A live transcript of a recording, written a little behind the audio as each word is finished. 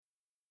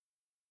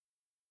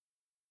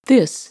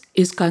This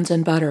is Guns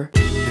and Butter.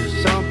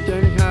 There's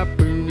something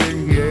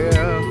happening here.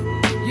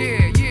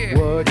 Yeah, yeah.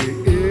 What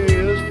it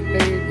is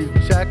ain't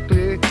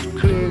exactly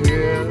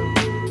clear.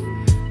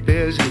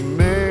 There's a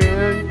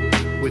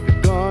man with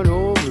a gun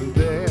over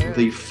there.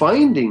 The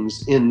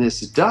findings in this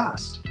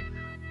dust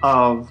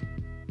of,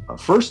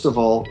 first of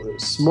all,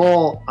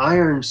 small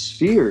iron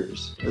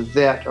spheres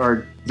that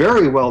are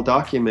very well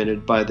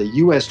documented by the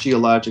U.S.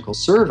 Geological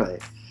Survey.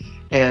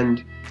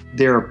 And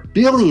there are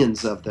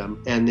billions of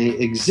them, and they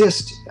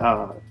exist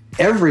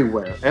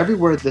everywhere.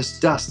 Everywhere this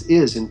dust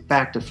is, in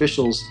fact,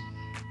 officials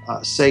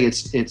say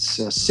it's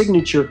a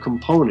signature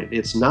component.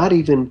 It's not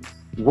even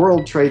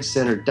World Trade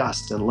Center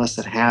dust unless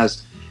it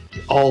has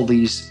all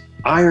these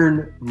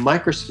iron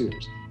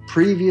microspheres,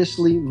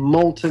 previously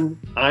molten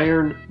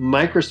iron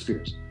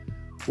microspheres.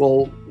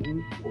 Well,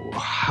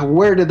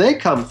 where do they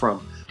come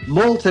from?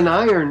 Molten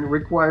iron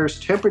requires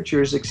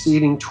temperatures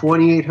exceeding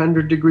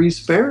 2,800 degrees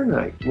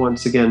Fahrenheit,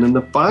 once again, and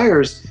the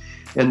fires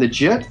and the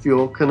jet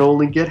fuel can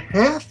only get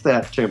half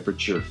that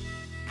temperature.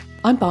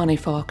 I'm Bonnie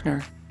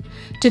Faulkner.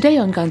 Today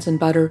on Guns and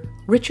Butter,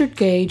 Richard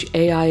Gage,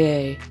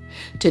 AIA.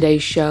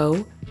 Today's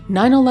show,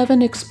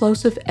 9/11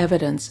 Explosive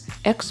Evidence,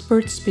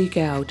 Experts Speak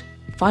Out,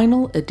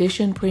 Final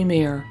Edition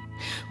premiere.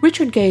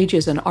 Richard Gage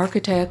is an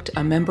architect,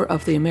 a member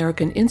of the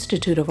American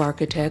Institute of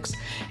Architects,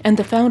 and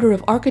the founder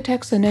of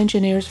Architects and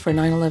Engineers for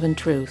 9/11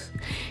 Truth.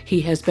 He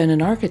has been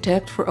an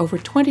architect for over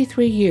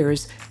 23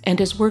 years and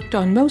has worked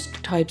on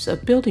most types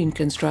of building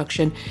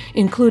construction,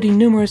 including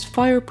numerous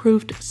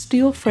fireproofed,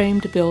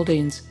 steel-framed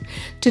buildings.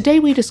 Today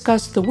we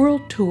discuss the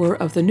world tour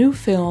of the new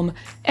film,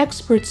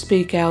 Experts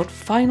Speak Out,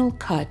 Final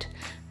Cut,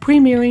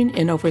 premiering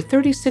in over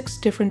 36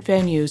 different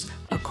venues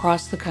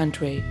across the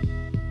country.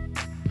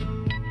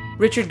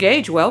 Richard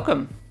Gage,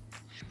 welcome.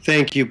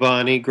 Thank you,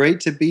 Bonnie. Great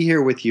to be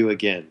here with you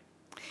again.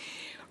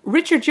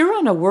 Richard, you're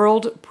on a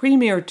world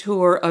premiere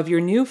tour of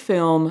your new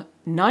film,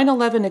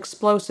 9/11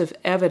 Explosive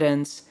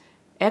Evidence,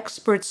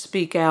 Experts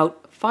Speak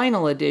Out,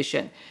 Final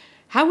Edition.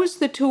 How is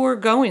the tour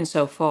going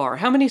so far?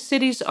 How many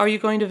cities are you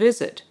going to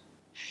visit?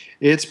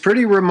 It's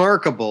pretty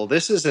remarkable.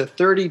 This is a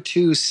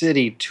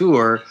 32-city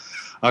tour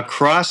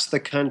across the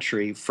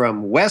country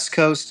from West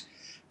Coast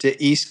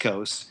to East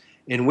Coast,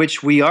 in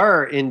which we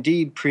are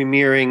indeed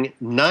premiering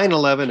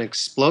 9/11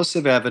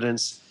 Explosive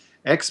Evidence,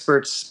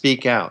 Experts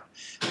Speak Out.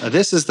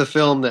 This is the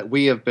film that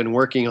we have been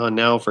working on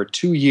now for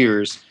 2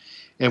 years,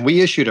 and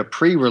we issued a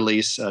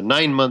pre-release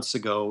 9 months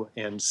ago,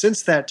 and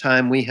since that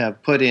time we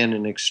have put in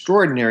an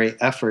extraordinary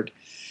effort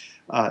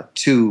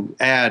to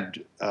add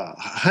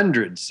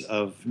hundreds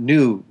of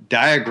new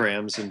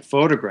diagrams and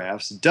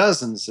photographs,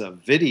 dozens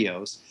of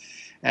videos,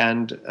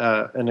 and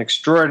an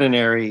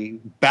extraordinary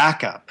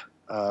backup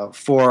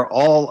for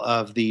all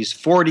of these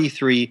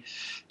 43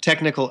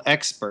 technical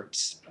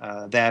experts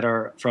that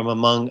are from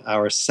among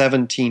our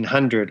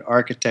 1,700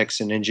 architects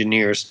and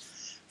engineers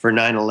for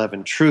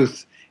 9/11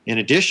 Truth, in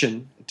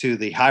addition to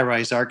the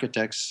high-rise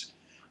architects,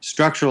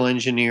 structural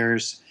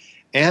engineers,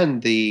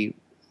 and the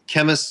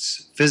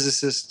chemists,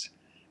 physicists,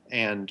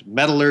 and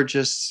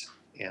metallurgists,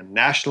 and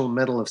National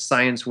Medal of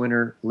Science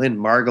winner Lynn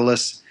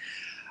Margulis.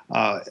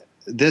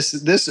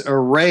 This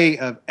array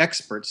of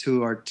experts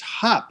who are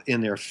top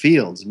in their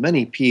fields,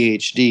 many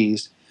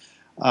PhDs,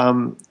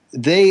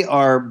 they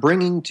are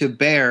bringing to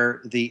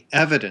bear the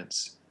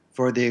evidence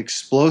for the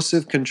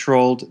explosive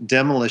controlled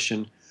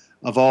demolition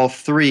of all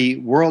 3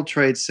 World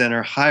Trade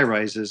Center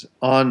high-rises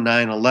on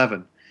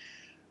 9/11.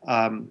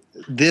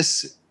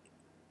 This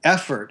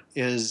effort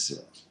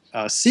is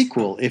a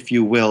sequel, if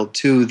you will,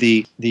 to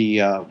the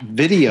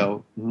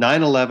video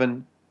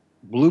 9/11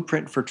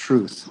 Blueprint for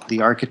Truth,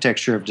 the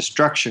Architecture of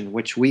Destruction,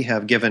 which we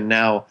have given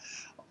now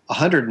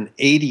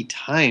 180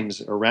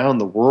 times around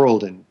the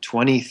world in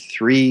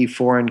 23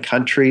 foreign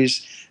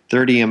countries,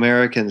 30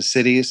 American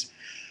cities.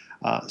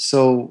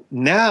 So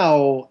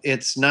now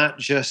it's not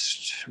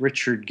just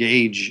Richard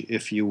Gage,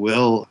 if you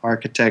will,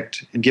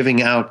 architect,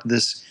 giving out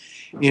this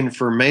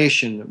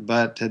information,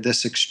 but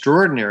this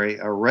extraordinary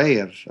array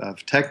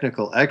of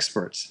technical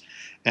experts.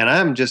 And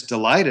I'm just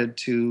delighted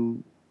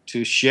to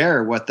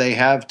share what they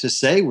have to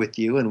say with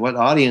you and what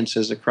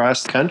audiences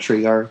across the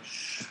country are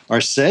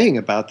saying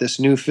about this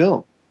new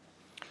film.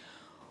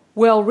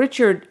 Well,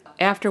 Richard,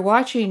 after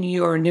watching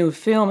your new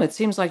film, it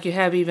seems like you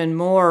have even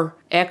more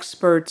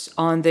experts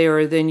on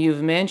there than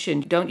you've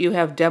mentioned. Don't you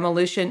have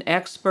demolition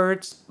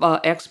experts,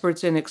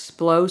 experts in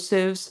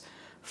explosives,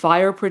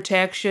 fire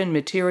protection,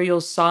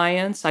 materials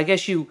science? I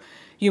guess you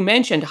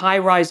mentioned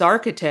high-rise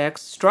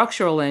architects,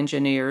 structural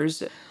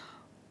engineers.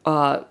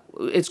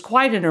 It's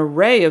quite an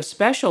array of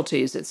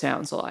specialties, it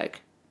sounds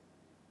like.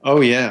 Oh,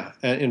 yeah.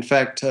 In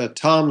fact,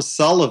 Tom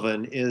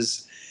Sullivan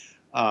is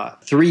a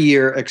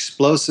 3-year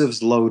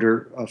explosives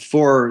loader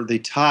for the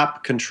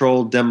top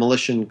controlled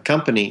demolition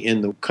company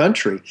in the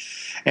country.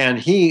 And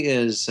he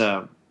is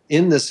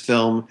in this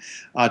film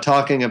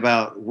talking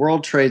about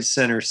World Trade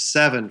Center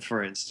 7,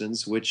 for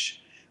instance,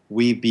 which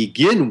we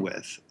begin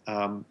with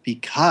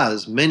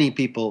because many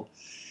people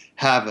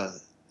have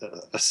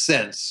a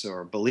sense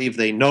or believe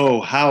they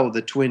know how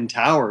the Twin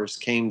Towers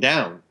came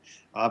down.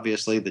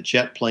 Obviously, the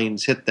jet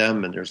planes hit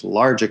them, and there's a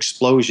large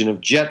explosion of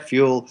jet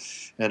fuel,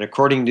 and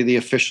according to the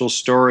official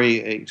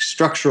story, a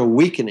structural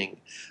weakening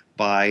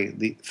by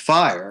the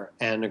fire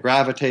and a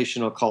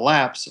gravitational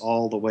collapse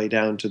all the way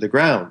down to the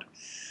ground.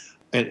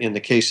 In the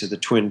case of the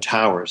Twin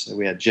Towers,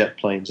 we had jet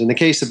planes. In the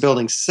case of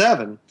Building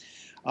 7,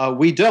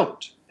 we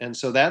don't. And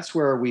so that's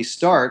where we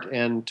start.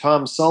 And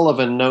Tom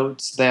Sullivan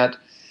notes that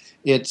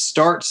it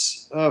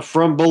starts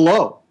from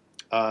below.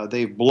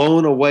 They've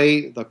blown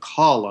away the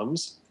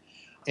columns.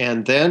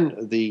 And then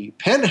the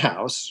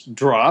penthouse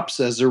drops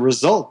as a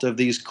result of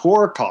these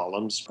core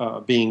columns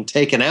being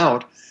taken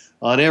out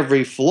on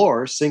every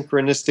floor,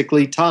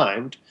 synchronistically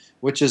timed,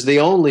 which is the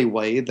only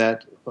way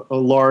that a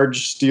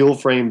large steel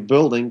frame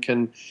building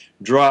can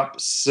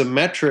drop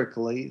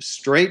symmetrically,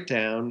 straight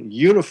down,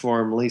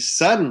 uniformly,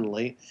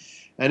 suddenly,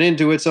 and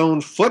into its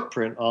own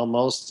footprint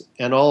almost,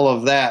 and all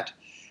of that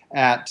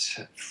at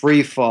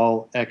free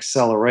fall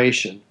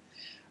acceleration.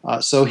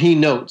 So he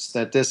notes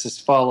that this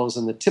follows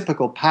in the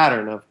typical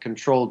pattern of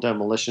controlled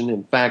demolition.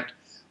 In fact,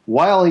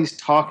 while he's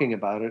talking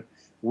about it,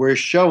 we're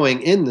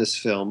showing in this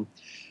film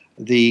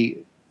the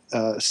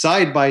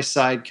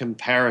side-by-side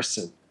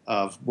comparison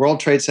of World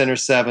Trade Center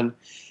 7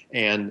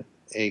 and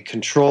a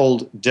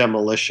controlled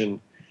demolition,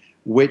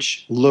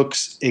 which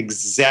looks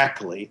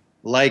exactly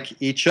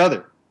like each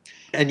other.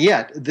 And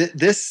yet,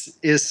 this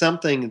is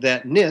something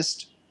that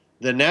NIST,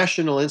 the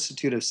National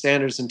Institute of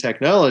Standards and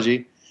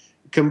Technology,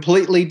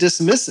 completely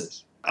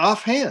dismisses,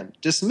 offhand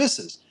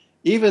dismisses,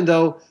 even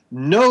though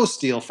no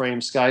steel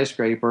frame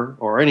skyscraper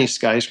or any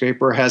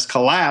skyscraper has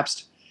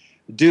collapsed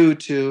due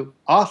to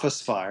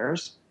office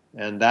fires,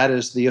 and that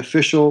is the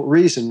official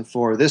reason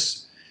for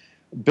this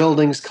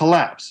building's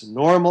collapse.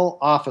 Normal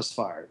office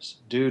fires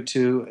due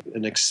to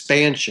an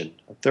expansion,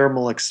 a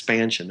thermal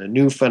expansion, a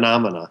new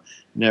phenomena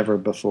never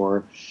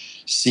before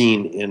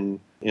seen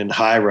in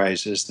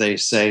high-rises, they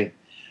say.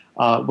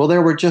 Well,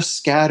 there were just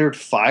scattered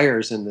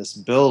fires in this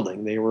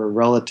building. They were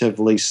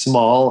relatively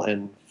small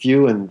and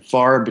few and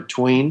far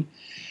between.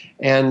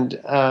 And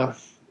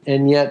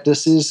yet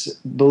this is,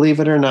 believe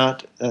it or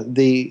not,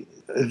 the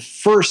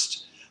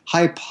first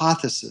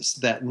hypothesis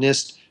that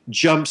NIST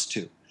jumps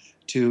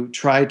to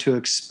try to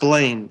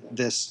explain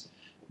this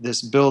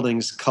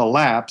building's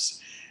collapse.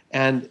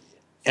 And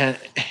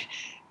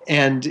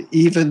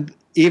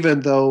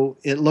even though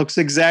it looks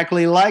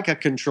exactly like a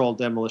controlled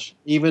demolition,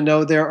 even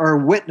though there are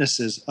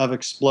witnesses of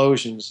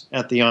explosions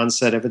at the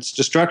onset of its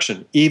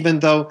destruction, even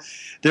though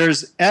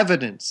there's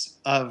evidence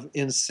of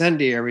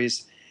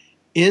incendiaries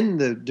in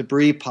the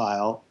debris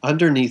pile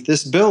underneath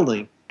this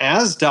building,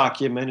 as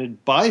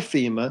documented by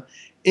FEMA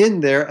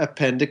in their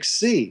Appendix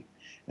C.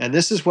 And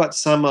this is what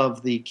some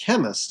of the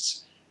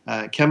chemists,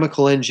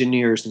 chemical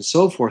engineers and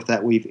so forth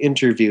that we've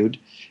interviewed,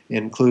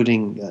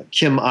 including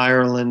Kim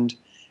Ireland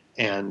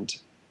and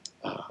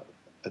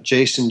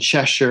Jason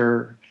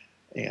Cheshire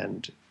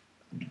and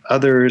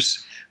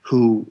others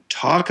who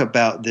talk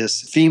about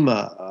this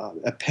FEMA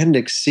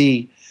Appendix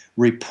C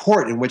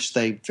report, in which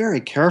they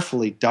very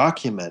carefully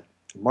document.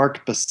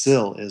 Mark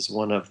Basil is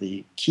one of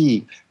the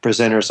key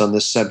presenters on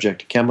this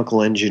subject, a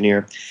chemical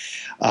engineer,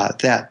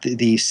 that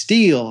the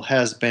steel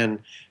has been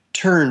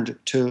turned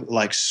to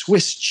like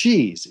Swiss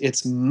cheese.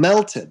 It's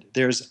melted.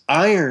 There's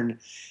iron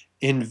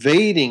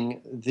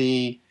invading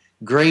the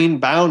grain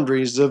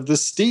boundaries of the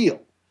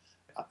steel.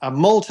 A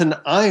molten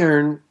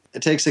iron,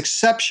 it takes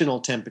exceptional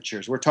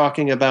temperatures. We're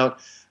talking about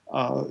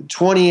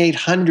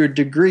 2,800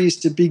 degrees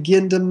to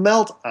begin to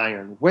melt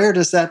iron. Where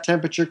does that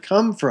temperature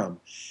come from?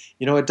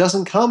 You know, it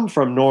doesn't come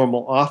from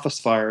normal office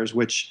fires,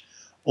 which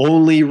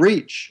only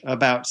reach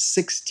about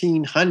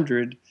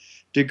 1,600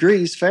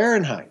 degrees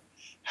Fahrenheit.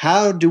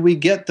 How do we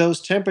get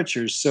those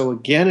temperatures? So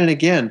again and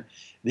again,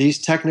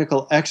 these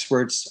technical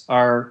experts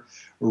are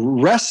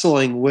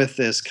wrestling with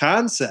this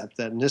concept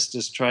that NIST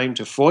is trying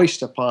to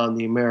foist upon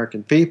the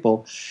American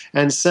people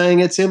and saying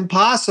it's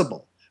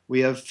impossible.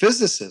 We have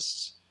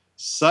physicists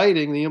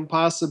citing the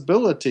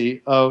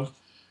impossibility of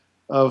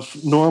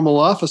normal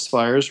office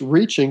fires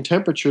reaching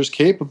temperatures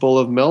capable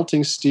of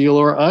melting steel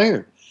or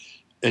iron.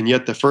 And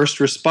yet the first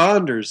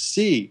responders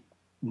see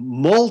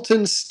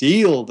molten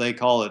steel, they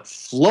call it,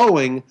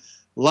 flowing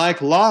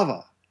like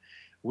lava.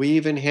 We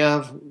even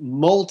have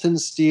molten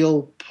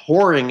steel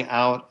pouring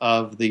out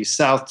of the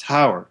South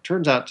Tower.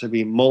 Turns out to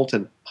be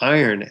molten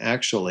iron,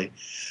 actually.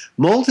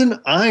 Molten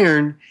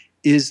iron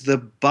is the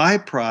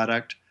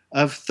byproduct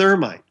of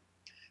thermite.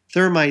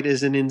 Thermite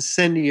is an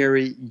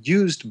incendiary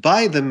used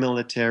by the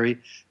military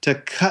to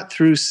cut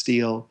through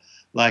steel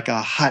like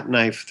a hot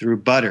knife through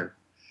butter.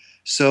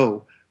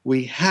 So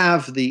we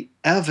have the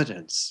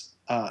evidence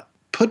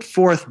put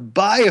forth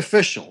by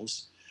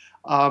officials,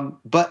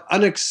 but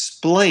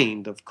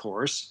unexplained, of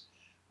course,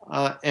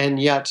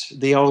 and yet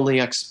the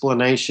only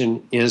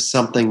explanation is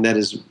something that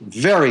is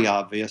very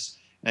obvious,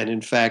 and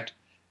in fact,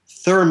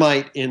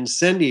 thermite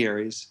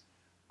incendiaries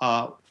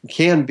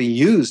can be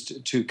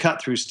used to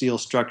cut through steel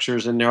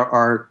structures, and there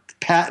are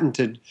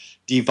patented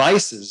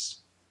devices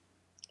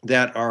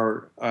that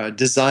are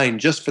designed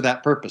just for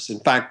that purpose. In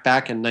fact,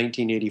 back in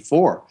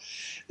 1984,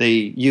 they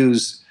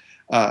use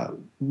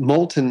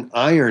molten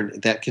iron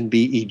that can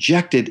be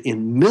ejected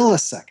in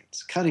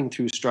milliseconds, cutting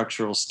through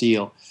structural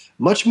steel.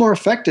 Much more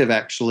effective,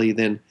 actually,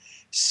 than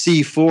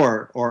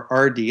C4 or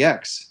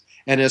RDX.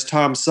 And as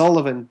Tom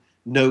Sullivan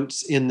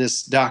notes in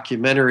this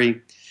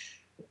documentary,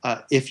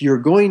 if you're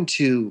going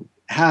to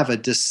have a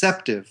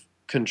deceptive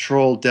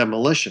controlled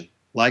demolition,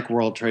 like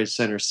World Trade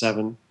Center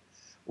 7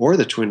 or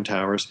the Twin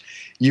Towers,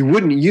 you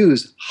wouldn't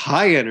use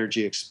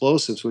high-energy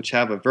explosives, which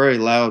have a very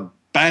loud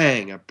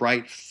bang, a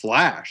bright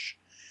flash.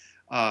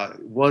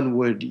 One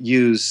would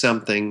use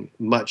something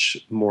much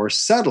more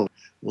subtle,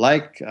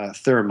 like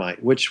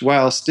thermite, which,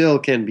 while still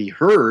can be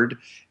heard,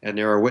 and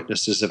there are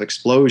witnesses of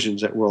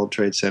explosions at World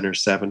Trade Center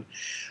 7,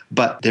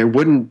 but there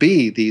wouldn't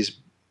be these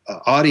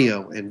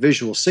audio and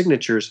visual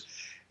signatures.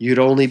 You'd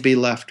only be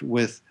left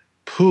with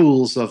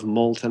pools of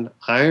molten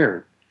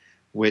iron,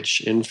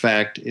 which in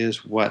fact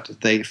is what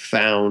they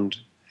found,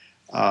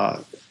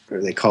 or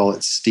they call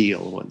it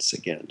steel once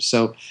again.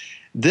 So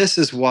this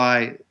is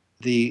why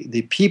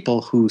the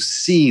people who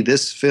see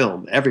this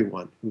film,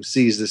 everyone who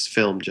sees this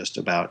film just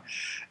about,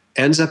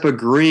 ends up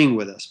agreeing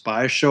with us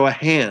by a show of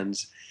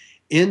hands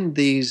in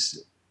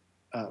these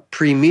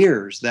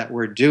premieres that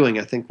we're doing.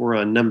 I think we're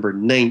on number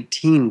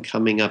 19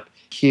 coming up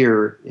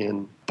here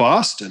in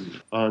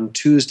Boston on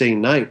Tuesday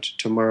night,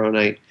 tomorrow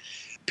night.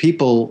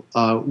 People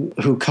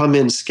who come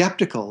in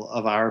skeptical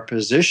of our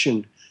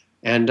position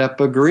end up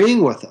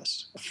agreeing with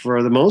us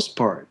for the most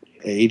part.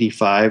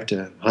 85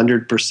 to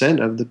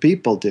 100% of the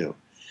people do.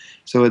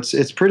 So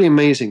it's pretty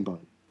amazing, Bon.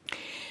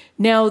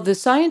 Now, the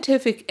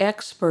scientific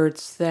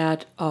experts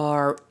that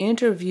are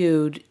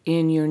interviewed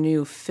in your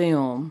new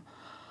film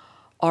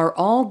are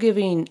all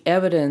giving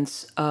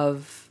evidence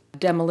of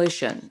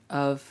demolition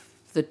of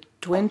the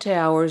Twin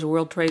Towers,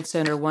 World Trade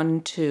Center 1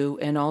 and 2,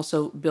 and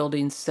also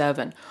Building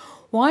 7.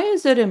 Why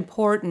is it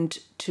important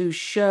to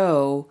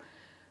show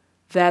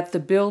that the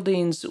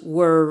buildings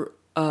were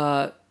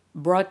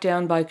brought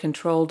down by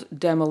controlled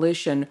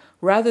demolition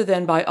rather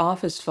than by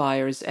office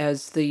fires,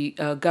 as the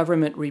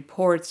government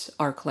reports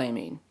are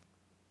claiming?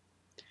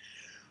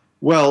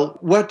 Well,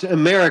 what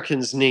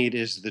Americans need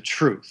is the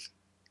truth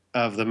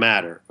of the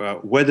matter.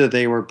 Whether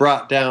they were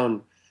brought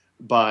down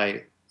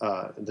by,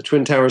 the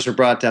Twin Towers were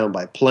brought down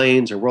by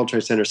planes, or World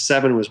Trade Center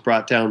 7 was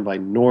brought down by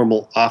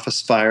normal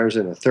office fires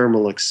and a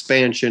thermal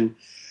expansion.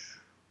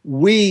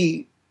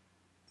 We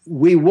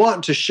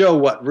want to show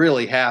what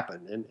really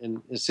happened.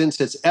 And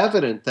since it's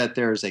evident that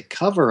there's a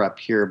cover-up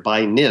here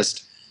by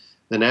NIST,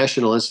 the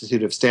National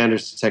Institute of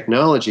Standards and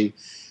Technology,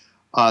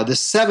 the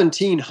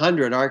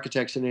 1,700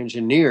 architects and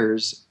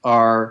engineers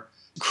are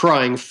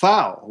crying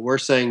foul. We're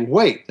saying,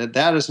 wait,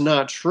 that is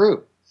not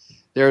true.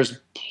 There's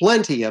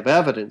plenty of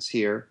evidence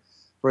here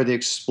for the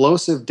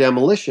explosive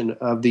demolition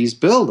of these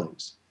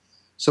buildings.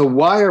 So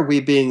why are we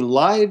being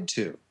lied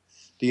to?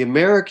 The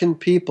American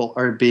people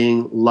are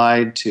being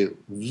lied to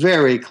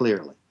very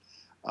clearly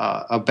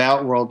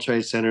about World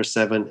Trade Center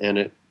 7, and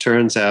it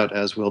turns out,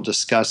 as we'll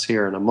discuss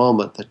here in a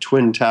moment, the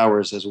Twin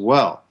Towers as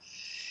well.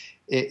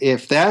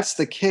 If that's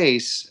the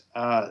case,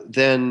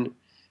 then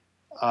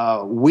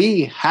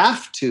we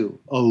have to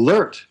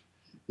alert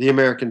the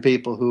American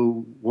people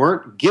who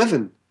weren't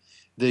given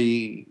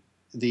the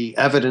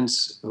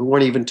evidence, who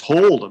weren't even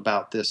told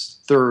about this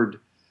third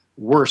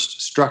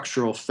worst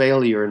structural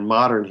failure in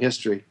modern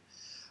history,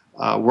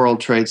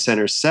 World Trade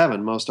Center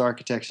 7. Most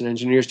architects and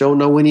engineers don't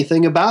know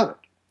anything about it.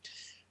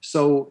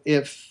 So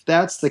if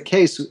that's the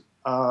case,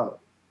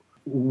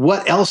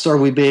 what else are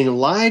we being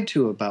lied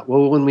to about?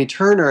 Well, when we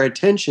turn our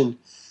attention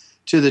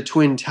to the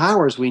Twin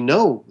Towers, we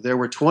know there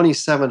were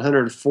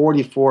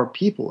 2,744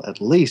 people at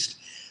least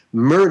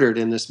murdered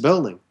in this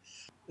building.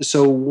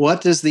 So what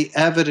does the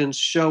evidence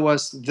show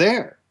us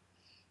there?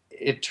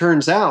 It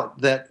turns out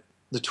that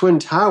the Twin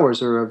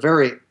Towers are a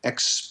very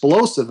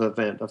explosive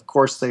event. Of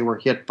course, they were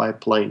hit by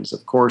planes.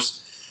 Of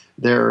course,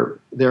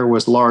 there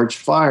was large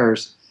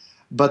fires.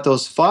 But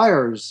those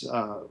fires,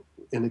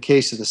 in the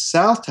case of the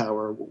South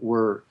Tower,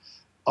 were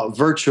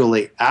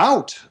virtually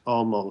out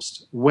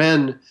almost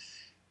when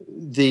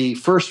the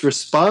first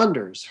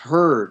responders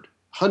heard,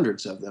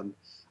 hundreds of them,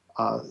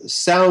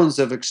 sounds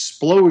of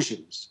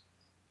explosions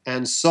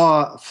and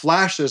saw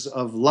flashes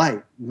of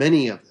light,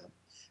 many of them,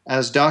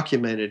 as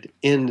documented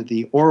in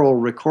the oral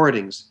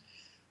recordings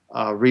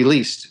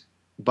released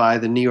by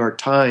the New York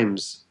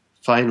Times,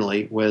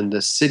 finally, when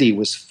the city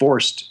was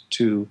forced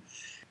to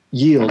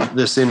yield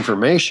this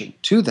information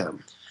to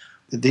them.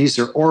 These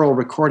are oral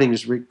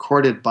recordings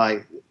recorded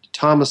by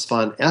Thomas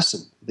von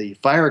Essen, the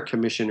fire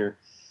commissioner.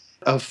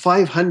 Of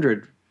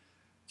 500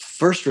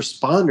 first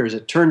responders,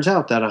 it turns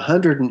out that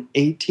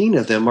 118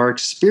 of them are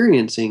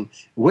experiencing,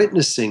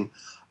 witnessing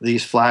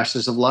these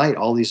flashes of light,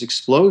 all these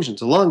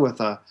explosions, along with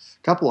a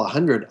couple of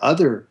hundred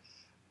other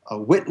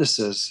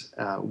witnesses,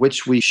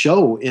 which we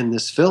show in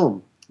this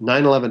film,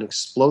 9/11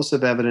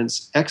 Explosive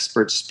Evidence,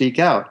 Experts Speak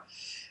Out.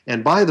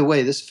 And by the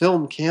way, this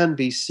film can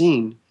be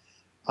seen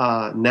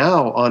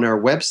now on our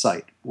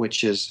website,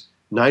 which is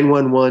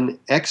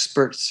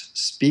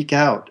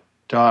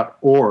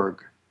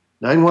 911expertsspeakout.org.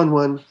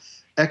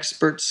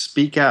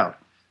 911expertsspeakout.org.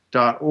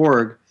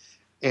 newspaper.org,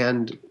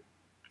 and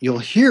you'll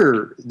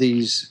hear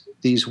these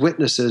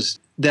witnesses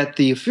that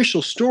the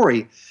official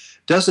story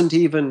doesn't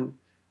even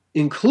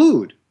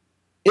include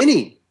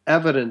any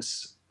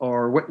evidence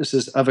or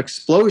witnesses of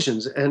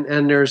explosions,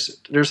 and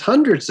there's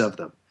hundreds of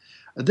them.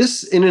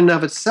 This in and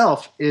of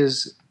itself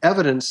is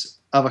evidence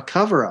of a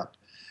cover-up.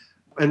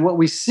 And what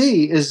we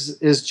see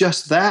is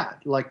just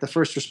that, like the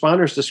first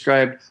responders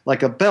described,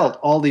 like a belt,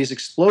 all these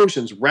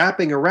explosions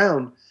wrapping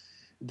around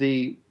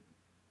the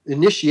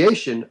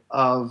initiation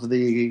of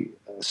the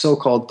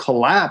so-called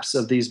collapse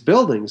of these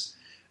buildings.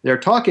 They're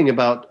talking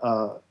about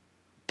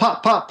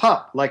pop, pop,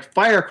 pop, like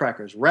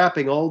firecrackers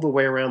wrapping all the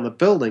way around the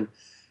building.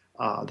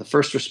 The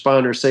first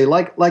responders say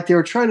like they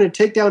were trying to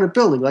take down a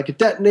building, like a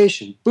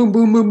detonation. Boom,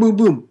 boom, boom, boom,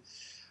 boom.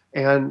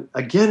 And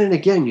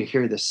again, you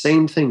hear the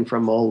same thing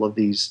from all of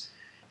these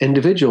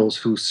individuals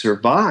who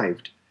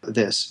survived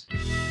this.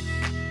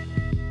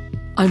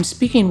 I'm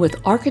speaking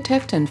with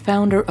architect and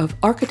founder of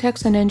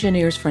Architects and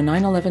Engineers for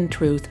 9/11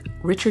 Truth,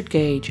 Richard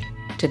Gage.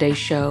 Today's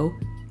show,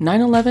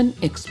 9/11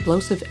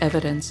 Explosive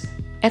Evidence,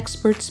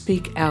 Experts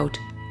Speak Out,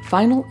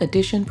 Final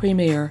Edition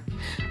Premiere.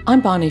 I'm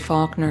Bonnie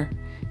Faulkner.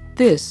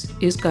 This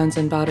is Guns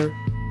and Butter.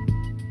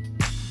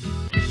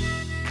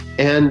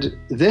 And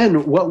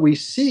then what we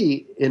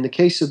see in the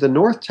case of the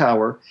North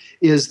Tower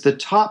is the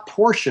top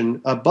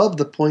portion above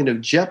the point of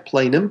jet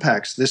plane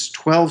impacts. This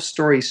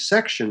 12-story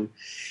section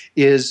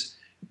is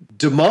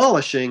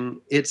demolishing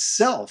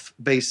itself,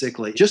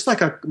 basically, just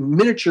like a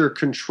miniature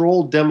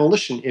controlled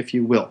demolition, if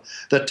you will.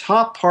 The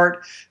top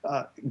part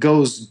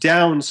goes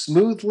down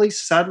smoothly,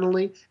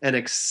 suddenly, and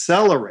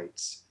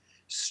accelerates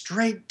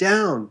straight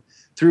down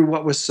through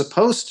what was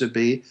supposed to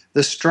be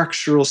the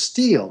structural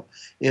steel.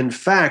 In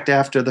fact,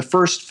 after the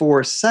first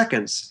 4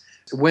 seconds,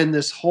 when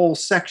this whole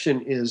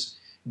section is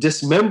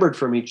dismembered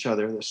from each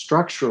other, the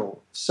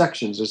structural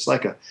sections,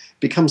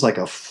 becomes like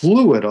a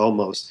fluid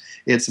almost.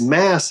 Its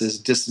mass is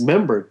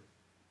dismembered.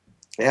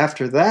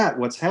 After that,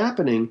 what's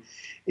happening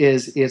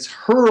is it's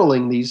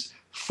hurling these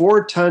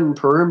 4-ton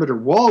perimeter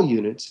wall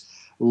units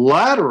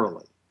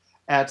laterally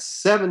at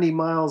 70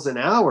 miles an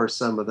hour.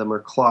 Some of them are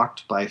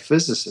clocked by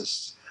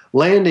physicists,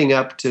 landing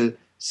up to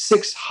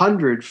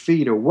 600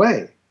 feet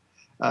away.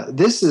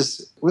 This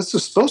was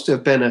supposed to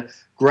have been a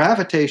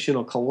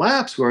gravitational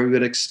collapse where we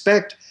would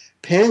expect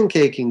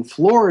pancaking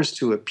floors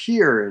to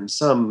appear in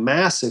some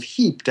massive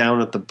heap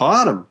down at the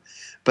bottom.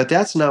 But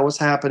that's not what's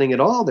happening at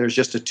all. There's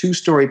just a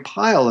 2-story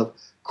pile of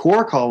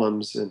core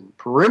columns and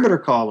perimeter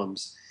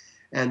columns.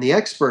 And the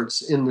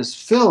experts in this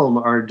film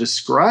are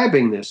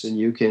describing this, and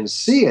you can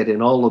see it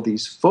in all of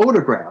these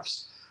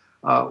photographs.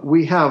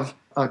 We have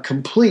a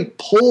complete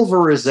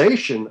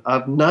pulverization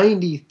of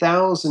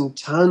 90,000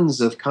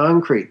 tons of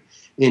concrete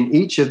in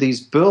each of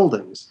these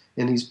buildings,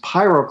 in these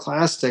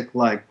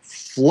pyroclastic-like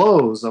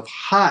flows of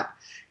hot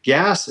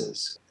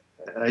gases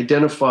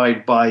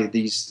identified by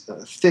these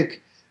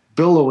thick,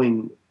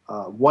 billowing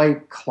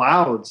white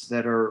clouds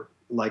that are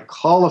like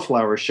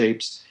cauliflower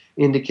shapes,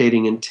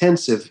 indicating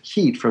intensive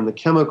heat from the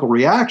chemical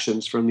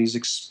reactions from these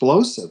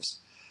explosives.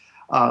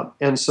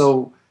 And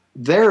so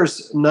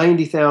there's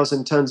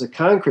 90,000 tons of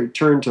concrete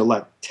turned to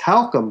like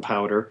talcum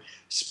powder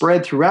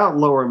spread throughout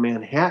lower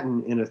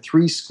Manhattan in a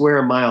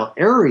 3-square-mile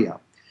area.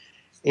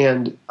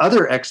 And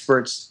other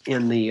experts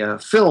in the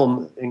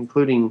film,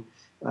 including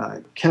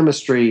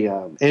chemistry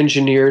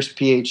engineers,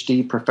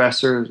 PhD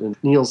professors, and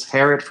Niels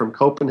Harrit from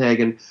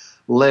Copenhagen,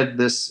 led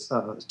this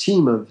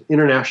team of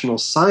international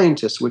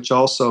scientists, which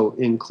also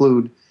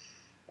include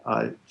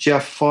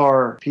Jeff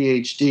Farr,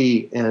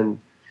 PhD, and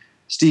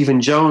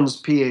Stephen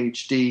Jones,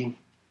 PhD.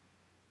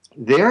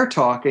 They're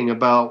talking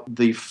about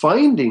the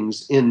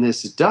findings in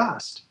this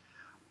dust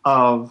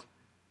of,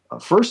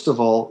 first of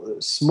all,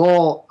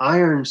 small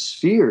iron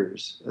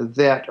spheres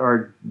that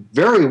are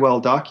very well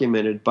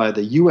documented by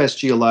the U.S.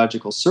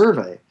 Geological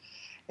Survey.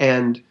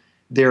 And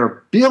there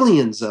are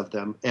billions of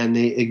them, and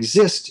they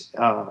exist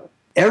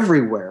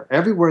everywhere.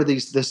 Everywhere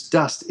this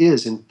dust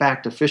is. In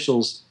fact,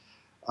 officials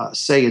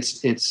say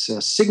it's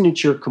a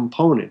signature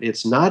component.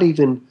 It's not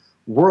even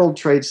World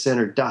Trade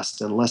Center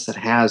dust unless it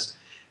has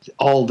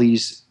all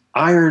these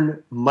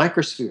iron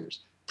microspheres,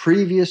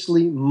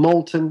 previously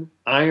molten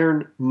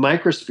iron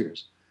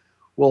microspheres.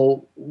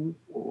 Well,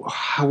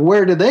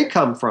 where do they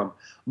come from?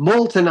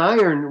 Molten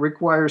iron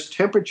requires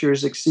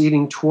temperatures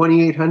exceeding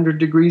 2,800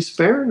 degrees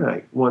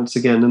Fahrenheit, once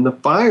again, and the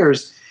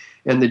fires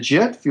and the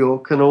jet fuel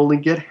can only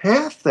get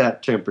half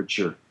that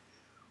temperature.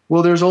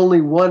 Well, there's only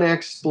one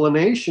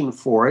explanation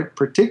for it,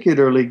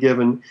 particularly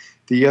given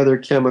the other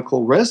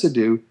chemical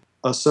residue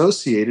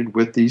associated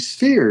with these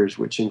spheres,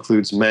 which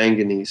includes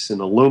manganese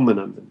and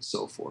aluminum and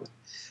so forth,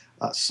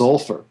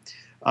 sulfur.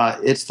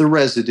 It's the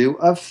residue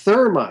of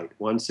thermite.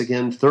 Once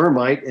again,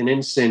 thermite, an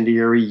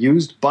incendiary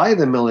used by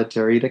the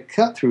military to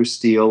cut through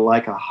steel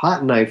like a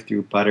hot knife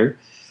through butter,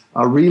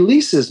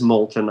 releases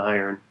molten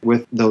iron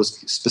with those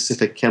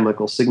specific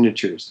chemical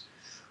signatures.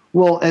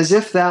 Well, as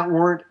if that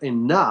weren't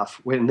enough,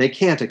 when they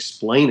can't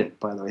explain it,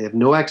 by the way, they have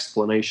no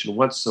explanation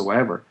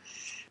whatsoever,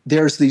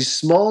 there's these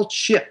small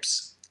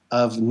chips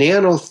of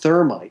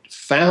nanothermite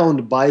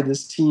found by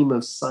this team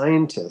of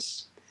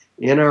scientists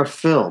in our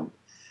film.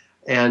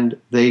 And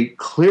they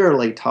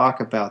clearly talk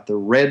about the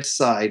red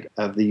side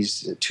of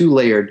these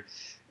two-layered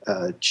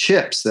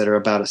chips that are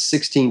about a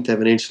 16th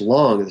of an inch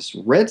long. This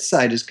red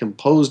side is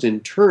composed in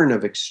turn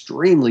of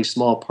extremely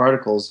small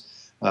particles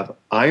of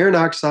iron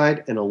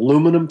oxide and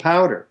aluminum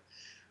powder.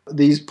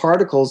 These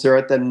particles are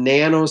at the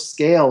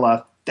nanoscale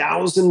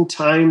 1,000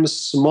 times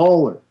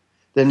smaller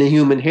than the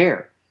human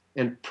hair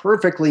and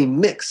perfectly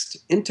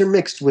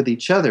intermixed with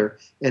each other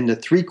in the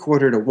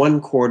 3/4 to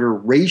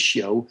 1/4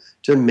 ratio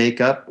to make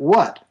up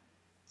what?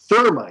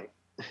 Thermite,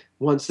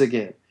 once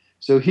again.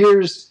 So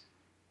here's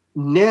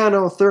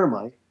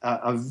nanothermite,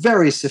 a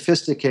very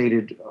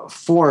sophisticated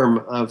form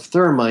of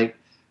thermite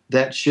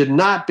that should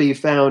not be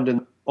found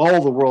in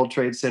all the World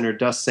Trade Center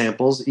dust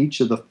samples,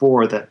 each of the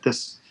 4 that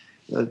this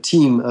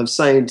team of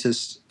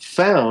scientists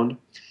found,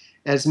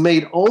 as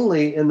made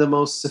only in the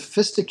most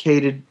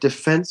sophisticated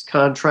defense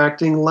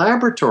contracting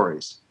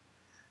laboratories.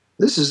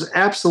 This is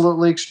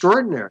absolutely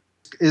extraordinary.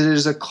 It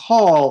is a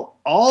call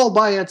all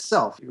by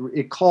itself.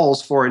 It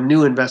calls for a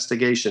new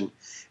investigation.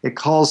 It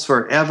calls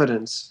for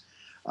evidence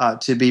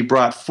to be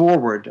brought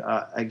forward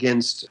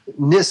against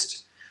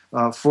NIST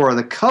for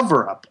the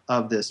cover-up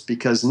of this,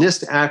 because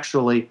NIST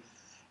actually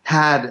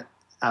had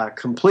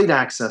complete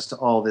access to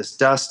all this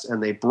dust,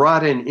 and they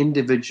brought in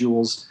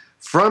individuals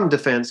from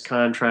defense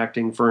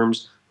contracting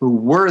firms who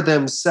were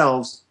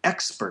themselves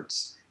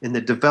experts in the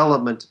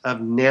development of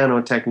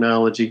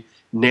nanotechnology,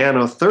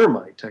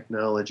 nanothermite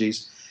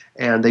technologies,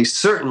 and they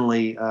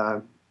certainly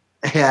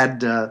had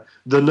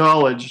the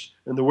knowledge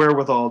and the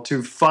wherewithal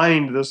to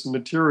find this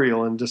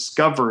material and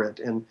discover it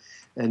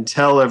and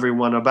tell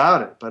everyone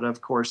about it. But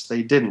of course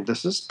they didn't.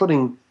 This is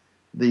putting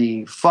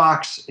the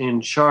fox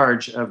in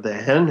charge of the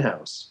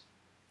henhouse.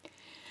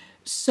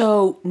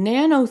 So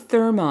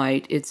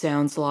nanothermite, it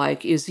sounds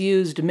like, is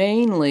used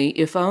mainly,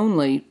 if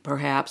only,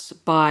 perhaps,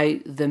 by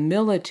the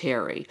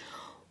military.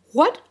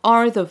 What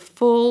are the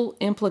full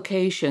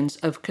implications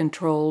of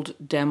controlled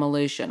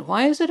demolition?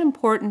 Why is it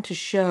important to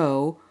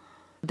show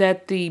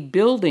that the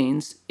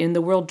buildings in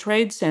the World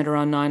Trade Center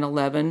on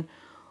 9/11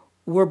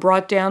 were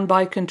brought down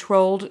by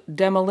controlled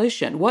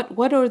demolition?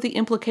 What are the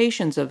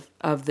implications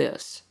of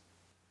this?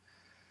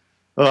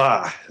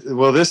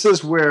 Well, this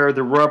is where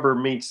the rubber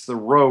meets the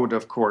road,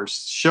 of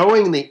course.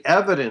 Showing the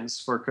evidence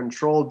for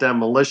controlled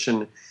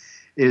demolition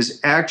is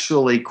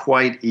actually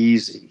quite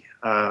easy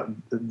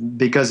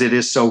because it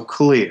is so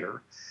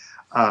clear.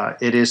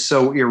 It is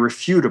so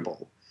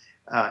irrefutable.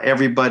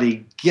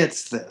 Everybody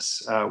gets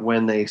this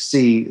when they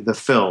see the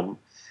film.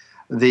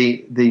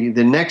 The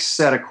next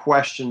set of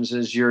questions,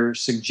 as you're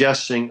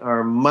suggesting,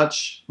 are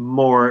much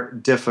more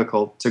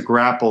difficult to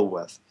grapple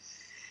with.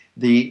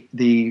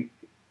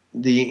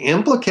 The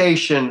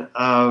implication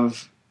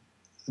of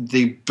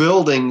the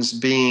buildings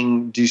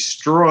being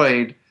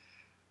destroyed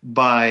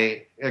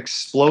by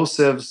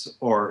explosives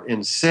or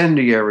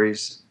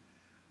incendiaries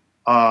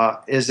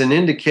is an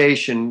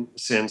indication,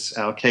 since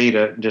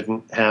Al-Qaeda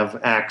didn't have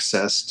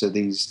access to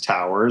these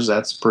towers.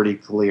 That's pretty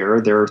clear.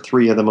 There are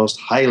 3 of the most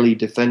highly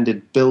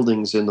defended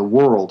buildings in the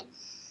world.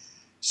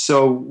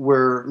 So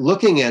we're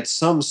looking at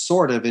some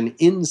sort of an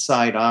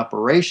inside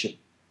operation.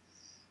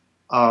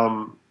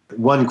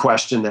 One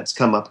question that's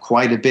come up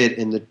quite a bit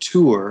in the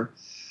tour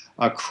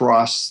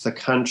across the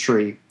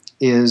country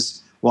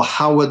is, well,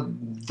 how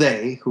would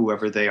they,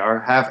 whoever they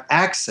are, have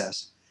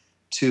access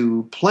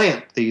to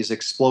plant these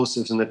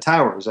explosives in the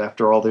towers?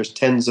 After all, there's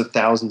tens of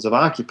thousands of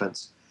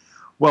occupants.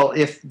 Well,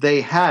 if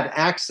they had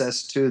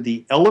access to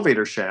the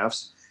elevator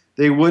shafts,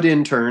 they would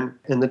in turn,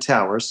 in the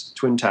towers,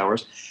 twin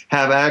towers,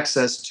 have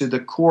access to the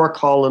core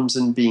columns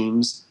and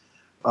beams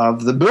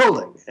of the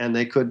building, and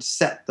they could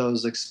set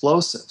those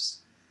explosives.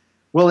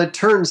 Well, it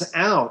turns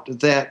out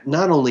that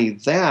not only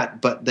that,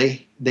 but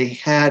they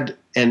had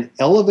an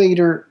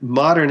elevator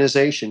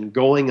modernization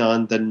going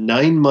on the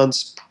 9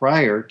 months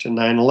prior to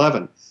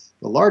 9/11,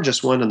 the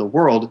largest one in the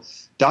world,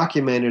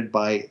 documented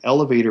by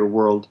Elevator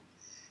World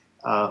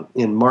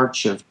in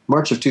March of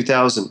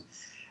 2000.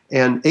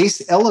 And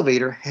Ace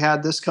Elevator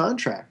had this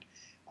contract.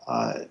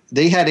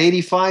 They had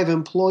 85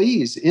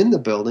 employees in the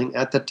building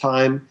at the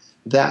time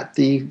that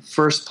the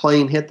first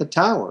plane hit the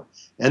tower,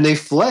 and they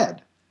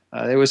fled.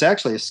 There was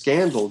actually a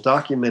scandal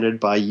documented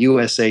by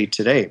USA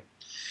Today.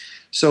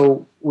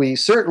 So we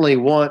certainly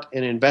want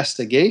an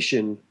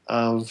investigation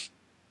of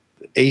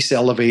Ace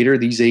Elevator,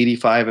 these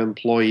 85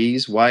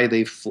 employees, why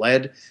they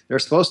fled. They're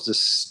supposed to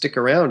stick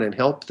around and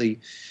help the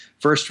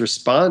first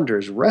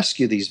responders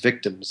rescue these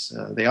victims.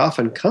 They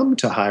often come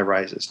to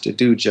high-rises to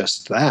do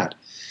just that.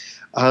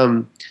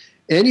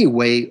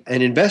 Anyway,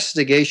 an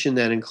investigation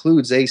that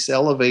includes Ace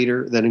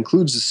Elevator, that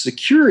includes the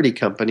security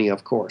company,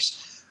 of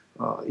course.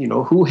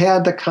 Who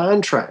had the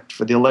contract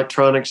for the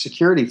electronic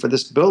security for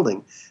this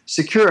building?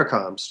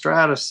 Securicom,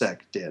 Stratosec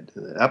did.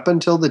 Up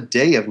until the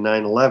day of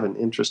 9/11,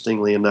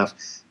 interestingly enough,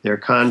 their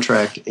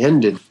contract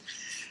ended.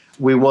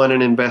 We want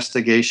an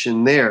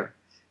investigation there.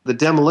 The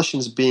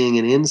demolitions being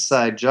an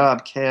inside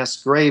job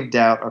casts grave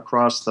doubt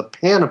across the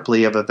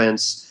panoply of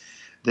events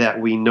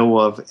that we know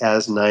of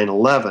as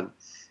 9/11.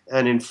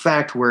 And in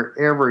fact,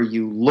 wherever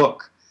you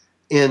look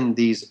in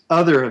these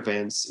other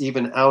events,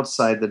 even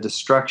outside the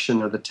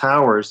destruction of the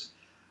towers,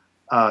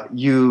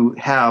 you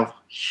have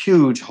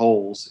huge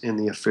holes in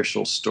the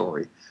official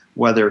story,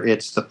 whether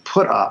it's the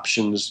put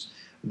options,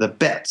 the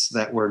bets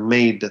that were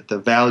made that the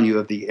value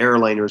of the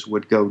airliners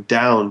would go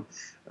down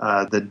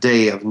the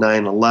day of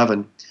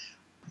 9/11,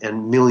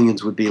 and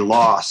millions would be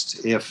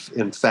lost if,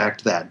 in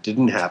fact, that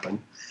didn't happen.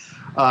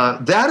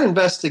 That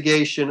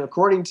investigation,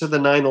 according to the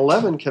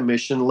 9/11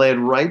 Commission, led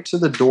right to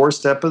the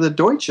doorstep of the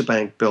Deutsche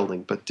Bank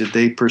building. But did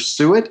they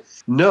pursue it?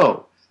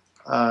 No.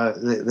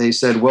 They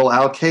said, well,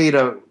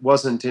 Al-Qaeda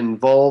wasn't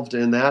involved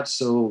in that,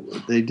 so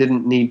they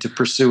didn't need to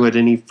pursue it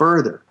any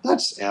further.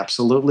 That's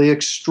absolutely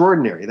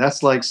extraordinary.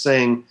 That's like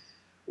saying,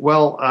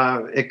 well,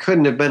 it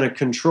couldn't have been a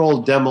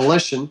controlled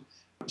demolition,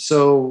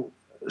 so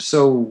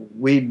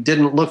we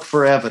didn't look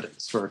for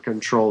evidence for a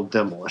controlled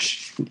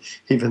demolition,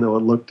 even though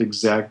it looked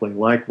exactly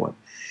like one.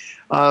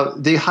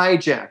 The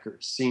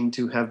hijackers seem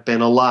to have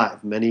been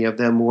alive. Many of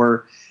them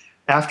were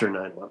after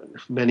 9/11.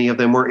 Many of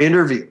them were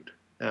interviewed.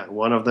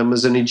 One of them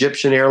was an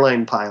Egyptian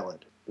airline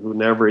pilot who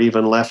never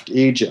even left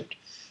Egypt.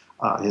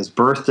 His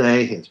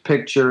birthday, his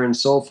picture, and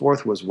so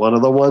forth was one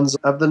of the ones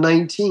of the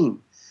 19.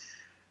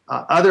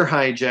 Other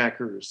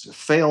hijackers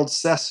failed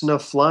Cessna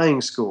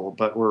flying school,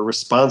 but were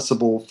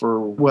responsible for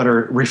what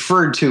are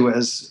referred to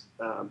as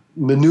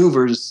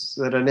maneuvers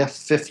that an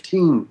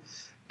F-15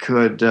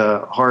 could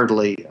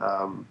hardly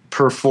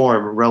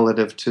perform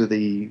relative to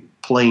the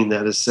plane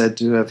that is said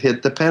to have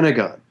hit the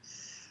Pentagon,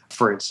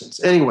 for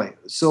instance. Anyway,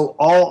 so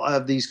all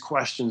of these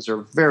questions are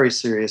very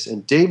serious,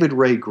 and David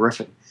Ray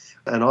Griffin,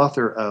 an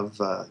author of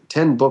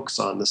 10 books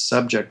on the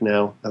subject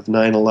now of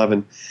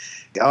 9/11,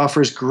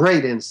 offers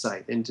great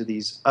insight into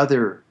these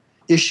other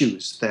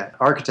issues that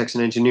architects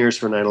and engineers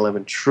for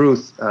 9/11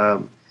 truth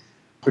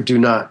do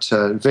not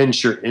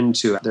venture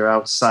into. They're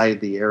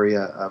outside the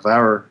area of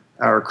our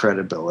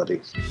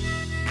credibility.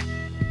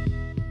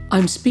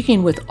 I'm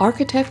speaking with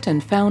architect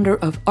and founder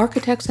of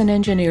Architects and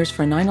Engineers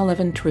for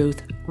 9/11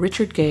 Truth,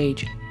 Richard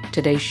Gage.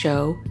 Today's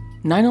show,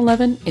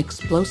 9/11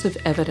 Explosive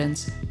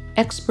Evidence,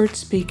 Experts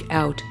Speak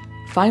Out,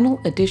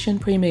 Final Edition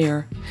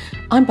Premiere.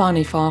 I'm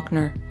Bonnie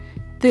Faulkner.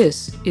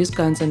 This is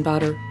Guns and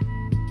Butter.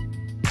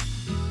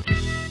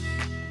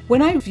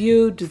 When I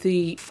viewed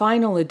the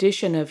final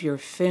edition of your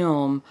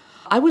film,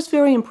 I was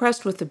very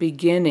impressed with the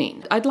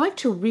beginning. I'd like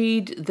to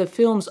read the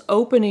film's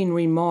opening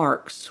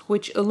remarks,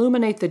 which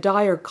illuminate the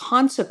dire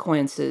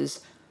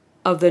consequences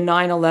of the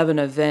 9/11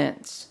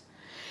 events.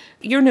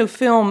 Your new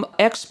film,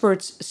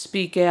 Experts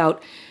Speak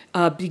Out,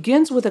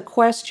 begins with a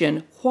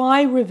question: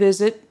 why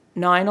revisit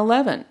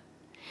 9/11?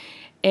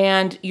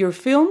 And your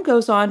film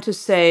goes on to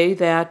say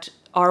that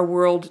our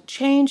world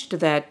changed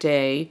that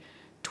day,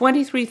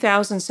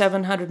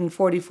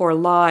 23,744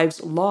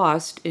 lives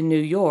lost in New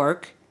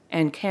York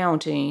and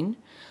counting,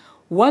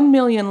 1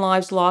 million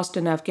lives lost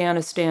in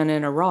Afghanistan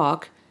and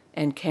Iraq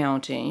and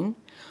counting,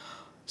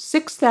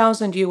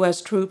 6,000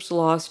 U.S. troops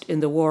lost in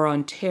the War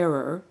on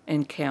Terror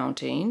and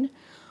counting,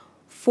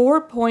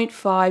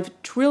 $4.5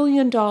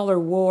 trillion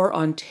war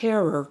on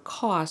terror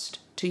cost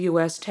to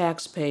U.S.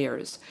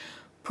 taxpayers,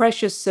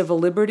 precious civil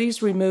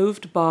liberties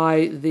removed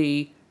by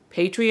the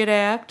Patriot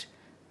Act,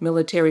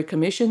 Military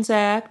Commissions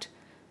Act,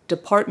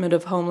 Department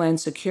of Homeland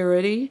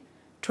Security,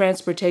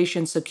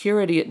 Transportation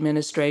Security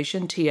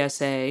Administration,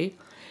 TSA,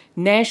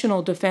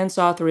 National Defense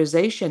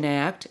Authorization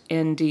Act,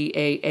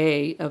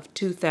 NDAA, of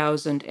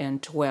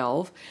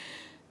 2012.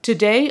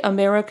 Today,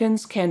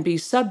 Americans can be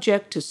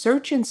subject to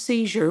search and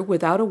seizure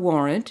without a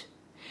warrant,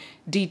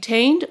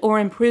 detained or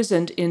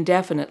imprisoned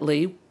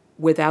indefinitely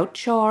without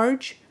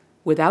charge,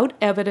 without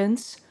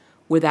evidence,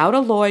 without a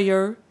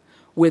lawyer,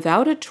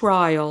 without a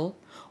trial,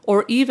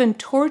 or even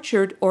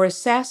tortured or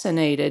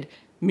assassinated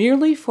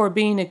merely for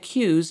being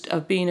accused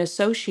of being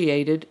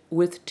associated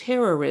with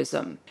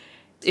terrorism.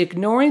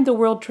 Ignoring the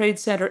World Trade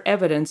Center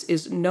evidence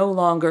is no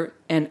longer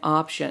an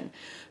option.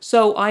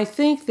 So I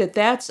think that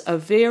that's a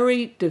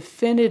very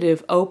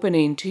definitive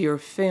opening to your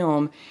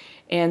film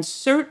and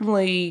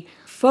certainly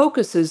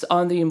focuses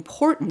on the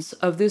importance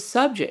of this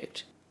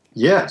subject.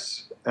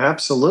 Yes,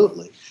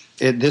 absolutely.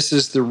 This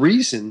is the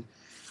reason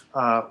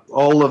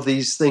all of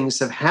these things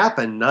have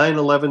happened.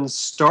 9/11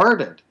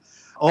 started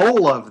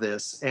all of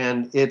this,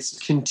 and it's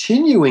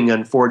continuing,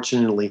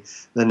 unfortunately.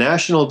 The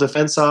National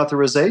Defense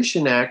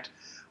Authorization Act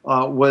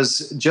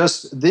was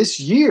just this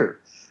year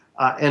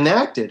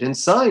enacted and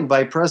signed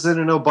by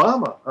President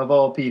Obama, of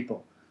all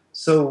people.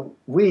 So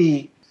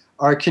we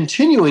are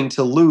continuing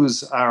to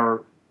lose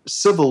our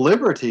civil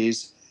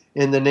liberties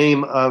in the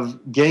name of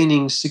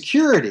gaining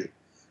security.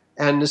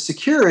 And the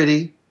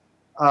security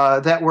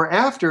that we're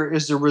after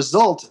is the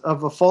result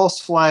of a false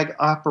flag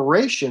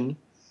operation,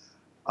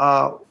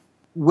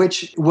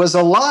 which was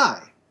a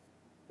lie.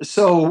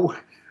 So,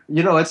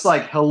 it's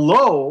like,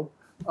 hello,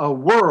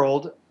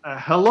 world,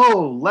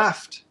 hello,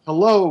 left,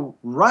 hello,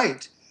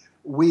 right.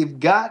 We've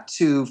got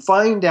to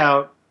find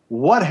out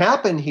what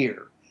happened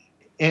here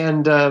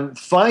and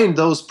find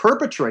those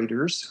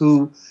perpetrators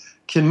who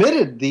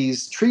committed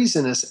these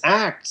treasonous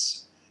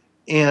acts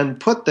and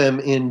put them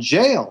in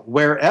jail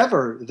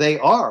wherever they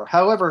are.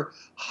 However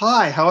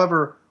high,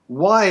 however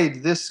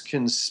wide this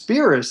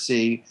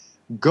conspiracy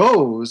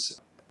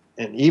goes,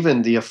 and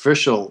even the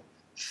official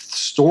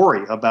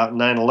story about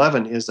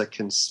 9/11 is a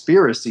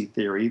conspiracy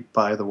theory,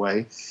 by the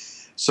way.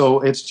 So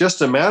it's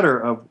just a matter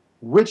of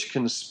which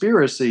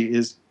conspiracy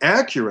is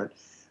accurate.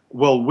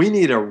 Well, we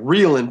need a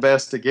real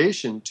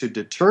investigation to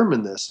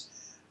determine this,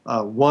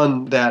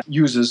 one that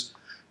uses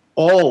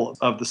all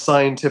of the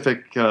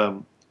scientific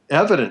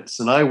evidence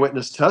and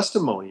eyewitness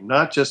testimony,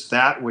 not just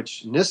that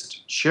which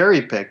NIST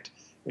cherry-picked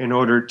in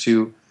order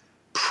to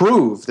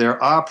prove their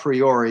a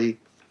priori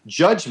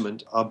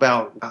judgment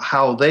about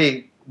how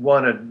they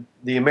wanted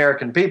the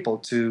American people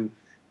to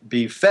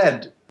be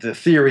fed the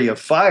theory of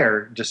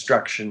fire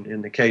destruction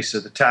in the case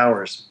of the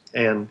towers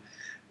and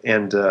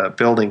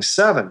Building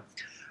 7.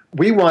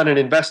 We want an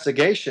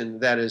investigation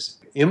that is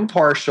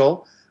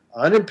impartial,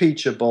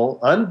 unimpeachable,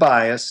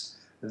 unbiased,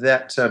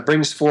 that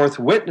brings forth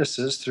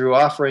witnesses through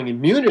offering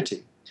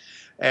immunity,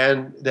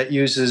 and that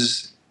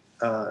uses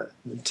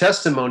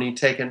testimony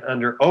taken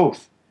under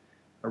oath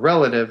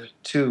relative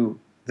to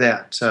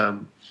that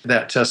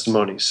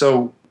testimony.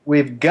 So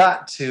we've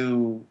got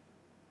to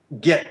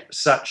get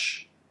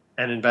such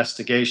an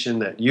investigation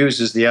that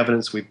uses the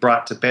evidence we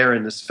brought to bear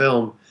in this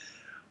film,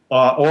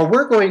 or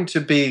we're going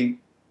to be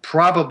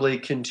probably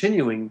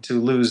continuing to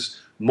lose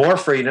more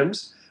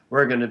freedoms.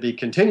 We're going to be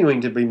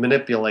continuing to be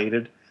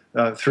manipulated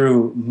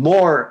through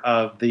more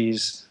of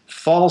these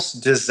false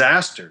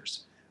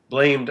disasters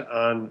blamed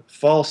on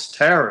false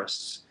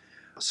terrorists,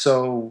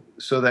 so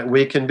that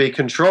we can be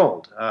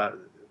controlled.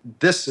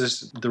 This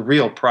is the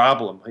real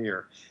problem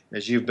here,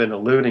 as you've been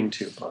alluding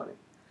to, Bonnie.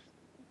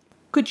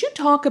 Could you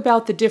talk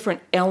about the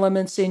different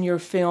elements in your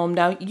film?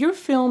 Now, your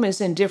film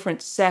is in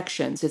different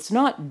sections. It's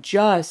not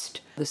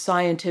just the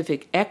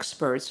scientific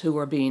experts who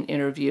are being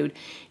interviewed.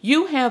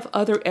 You have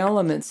other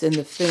elements in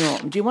the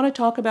film. Do you want to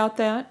talk about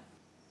that?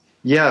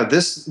 Yeah,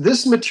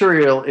 this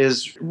material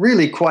is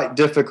really quite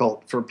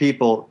difficult for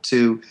people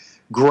to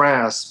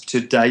grasp,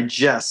 to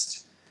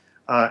digest,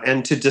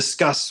 and to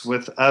discuss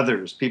with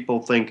others.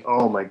 People think,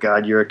 oh my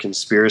God, you're a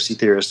conspiracy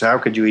theorist. How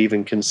could you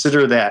even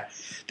consider that?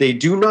 They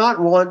do not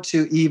want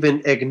to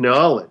even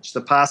acknowledge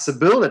the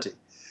possibility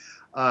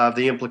of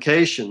the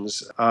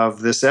implications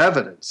of this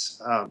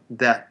evidence,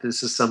 that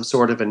this is some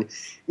sort of an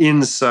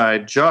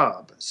inside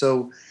job.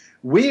 So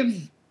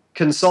we've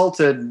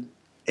consulted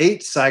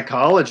 8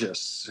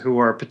 psychologists who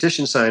are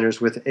petition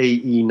signers with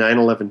AE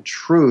 9/11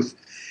 Truth,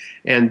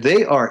 and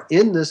they are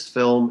in this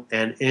film,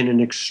 and in an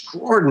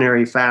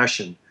extraordinary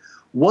fashion,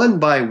 one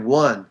by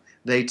one,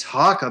 they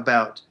talk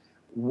about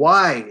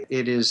why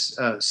it is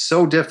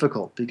so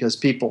difficult, because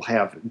people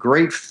have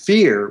great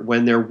fear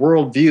when their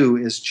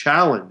worldview is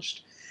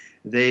challenged.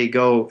 They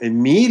go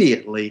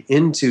immediately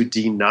into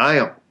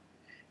denial,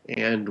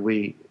 and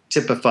we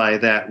typify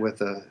that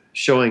with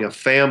showing a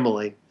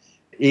family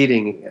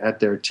eating at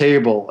their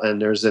table, and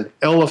there's an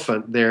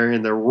elephant there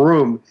in the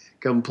room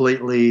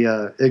completely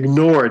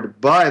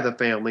ignored by the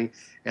family,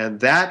 and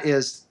that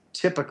is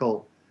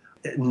typical.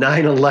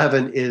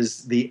 9/11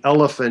 is the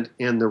elephant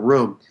in the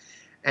room.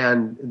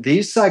 And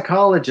these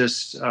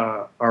psychologists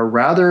are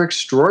rather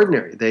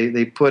extraordinary.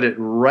 They put it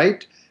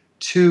right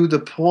to the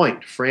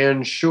point.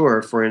 Fran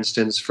Schur, for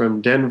instance,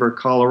 from Denver,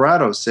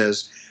 Colorado,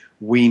 says,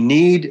 we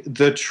need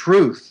the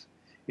truth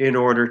in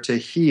order to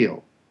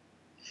heal.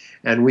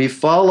 And we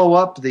follow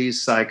up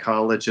these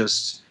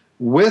psychologists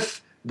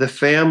with the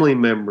family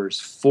members,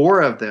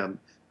 4 of them,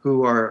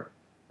 who are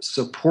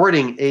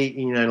supporting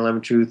AE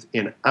 9/11 Truth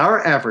in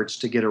our efforts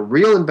to get a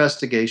real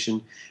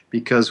investigation,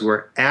 because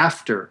we're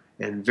after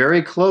and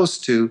very close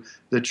to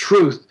the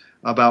truth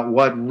about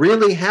what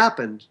really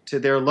happened to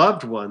their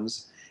loved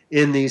ones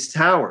in these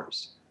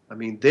towers. I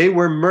mean, they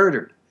were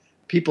murdered.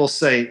 People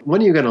say,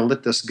 when are you going to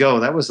let this go?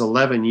 That was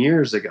 11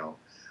 years ago.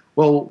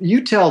 Well,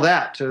 you tell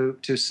that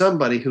to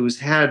somebody who's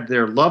had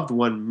their loved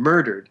one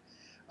murdered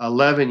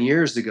 11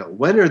 years ago.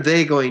 When are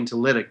they going to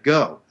let it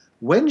go?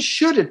 When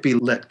should it be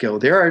let go?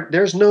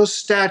 There's no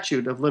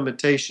statute of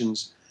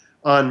limitations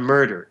on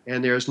murder,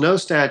 and there's no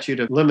statute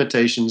of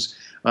limitations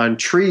on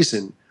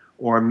treason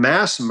or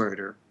mass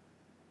murder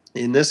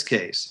in this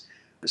case.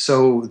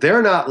 So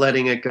they're not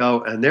letting it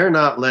go, and they're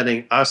not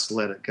letting us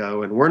let it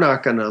go, and we're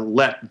not going to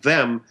let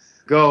them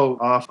go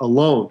off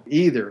alone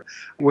either.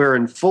 We're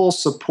in full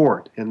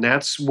support, and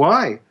that's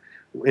why,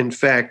 in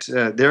fact,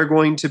 they're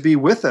going to be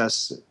with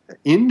us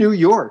in New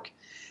York.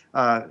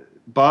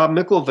 Bob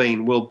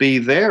McIlvaine will be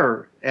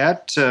there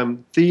at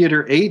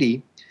Theater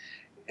 80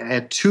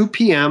 at 2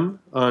 p.m.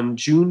 on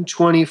June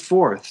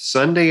 24th,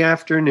 Sunday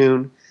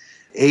afternoon,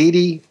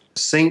 80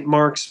 St.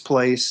 Mark's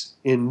Place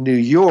in New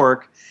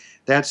York.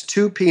 That's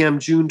 2 p.m.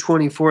 June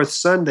 24th,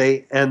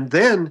 Sunday. And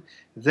then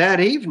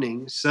that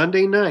evening,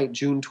 Sunday night,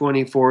 June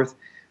 24th,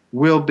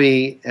 will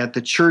be at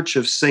the Church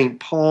of St.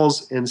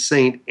 Paul's and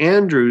St.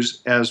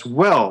 Andrew's as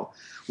well,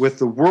 with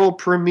the world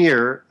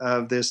premiere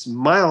of this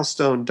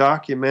milestone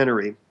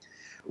documentary,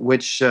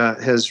 which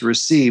has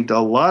received a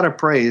lot of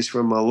praise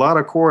from a lot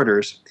of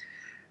quarters.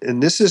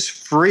 And this is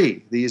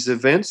free. These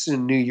events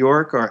in New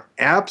York are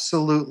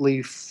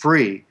absolutely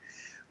free.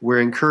 We're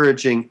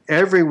encouraging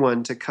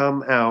everyone to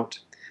come out.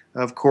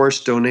 Of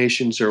course,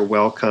 donations are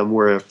welcome.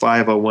 We're a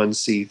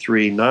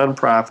 501c3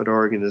 nonprofit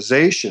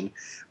organization,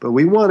 but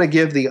we want to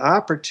give the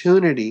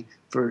opportunity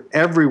for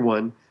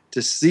everyone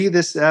to see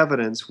this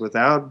evidence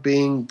without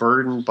being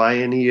burdened by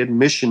any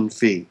admission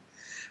fee.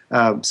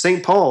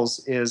 St.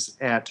 Paul's is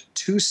at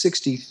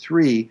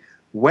 263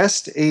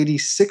 West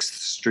 86th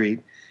Street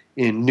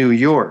in New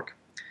York.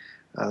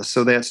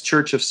 So that's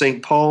Church of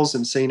St. Paul's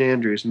and St.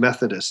 Andrew's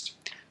Methodist.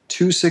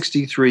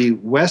 263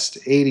 West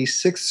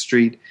 86th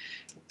Street,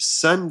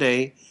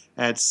 Sunday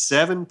at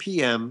 7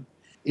 p.m.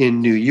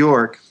 in New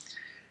York.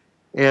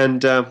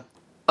 And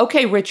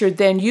okay, Richard,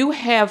 then you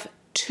have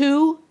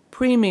two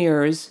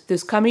premieres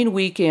this coming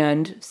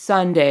weekend,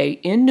 Sunday,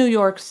 in New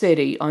York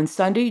City on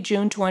Sunday,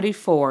 June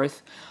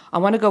 24th. I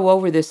want to go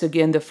over this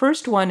again. The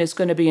first one is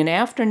going to be an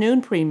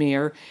afternoon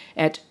premiere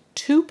at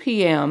 2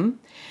 p.m.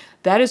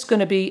 That is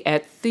going to be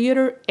at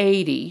Theater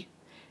 80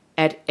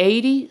 at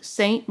 80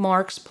 St.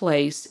 Mark's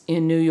Place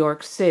in New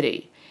York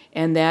City.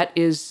 And that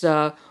is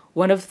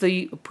one of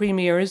the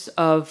premieres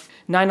of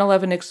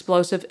 9/11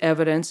 Explosive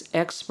Evidence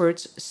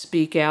Experts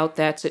Speak Out.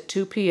 That's at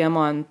 2 p.m.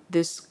 on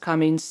this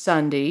coming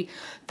Sunday.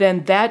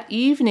 Then that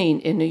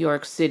evening in New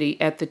York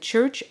City at the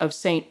Church of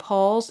St.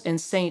 Paul's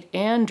and St.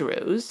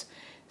 Andrew's,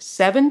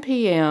 7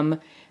 p.m.,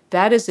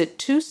 that is at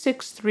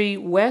 263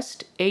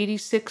 West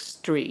 86th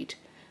Street.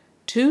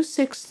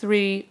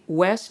 263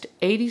 West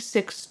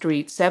 86th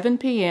Street, 7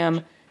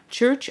 p.m.,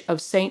 Church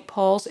of St.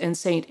 Paul's and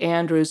St.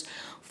 Andrew's,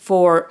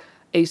 for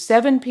a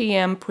 7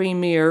 p.m.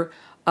 premiere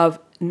of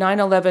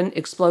 9/11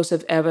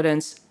 Explosive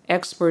Evidence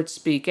Experts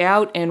Speak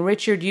Out. And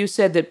Richard, you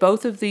said that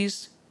both of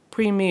these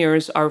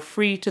premieres are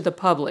free to the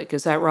public.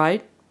 Is that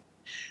right?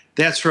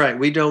 that's right.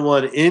 We don't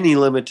want any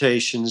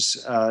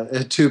limitations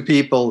to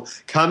people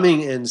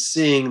coming and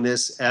seeing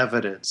this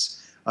evidence.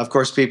 Of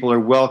course, people are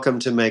welcome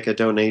to make a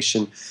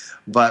donation,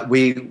 but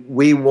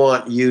we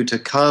want you to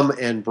come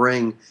and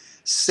bring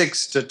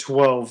 6 to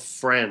 12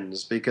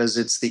 friends, because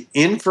it's the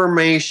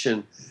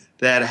information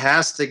that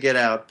has to get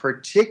out,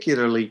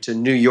 particularly to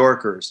New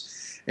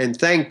Yorkers. And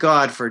thank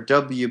God for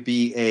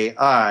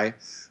WBAI,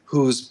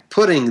 who's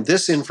putting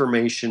this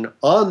information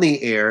on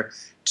the air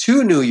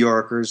to New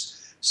Yorkers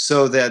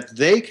so that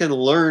they can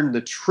learn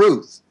the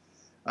truth,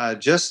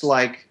 just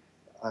like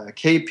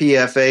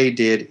KPFA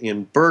did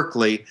in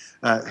Berkeley,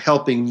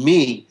 helping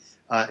me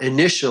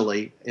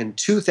initially in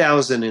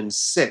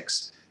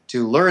 2006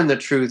 to learn the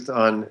truth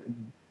on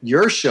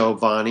your show,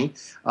 Bonnie,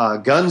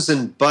 Guns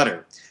and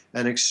Butter,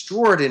 an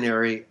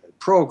extraordinary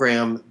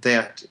program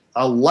that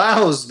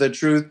allows the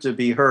truth to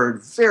be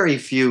heard. Very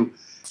few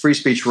free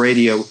speech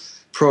radio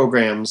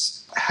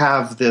programs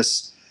have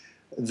this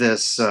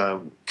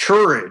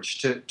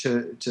courage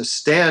to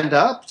stand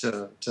up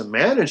to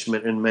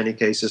management in many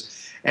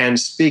cases and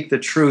speak the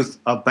truth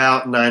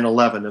about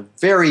 9/11, a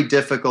very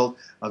difficult,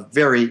 a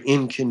very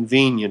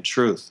inconvenient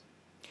truth.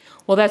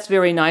 Well, that's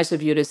very nice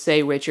of you to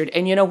say, Richard.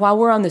 And while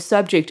we're on the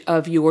subject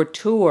of your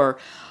tour,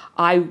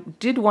 I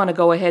did want to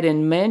go ahead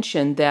and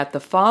mention that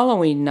the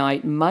following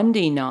night,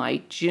 Monday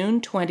night,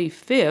 June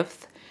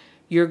 25th,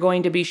 you're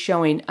going to be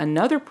showing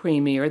another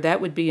premiere.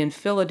 That would be in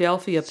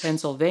Philadelphia,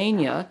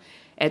 Pennsylvania,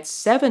 at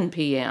 7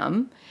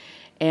 p.m.,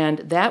 and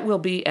that will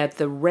be at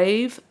the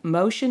Rave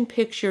Motion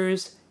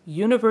Pictures,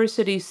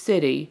 University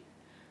City,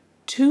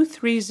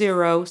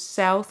 230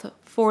 South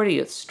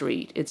 40th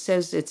Street. It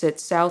says it's at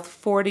South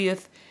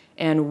 40th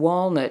and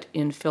Walnut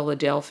in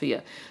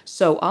Philadelphia.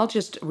 So I'll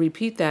just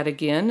repeat that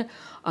again.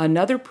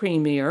 Another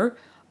premiere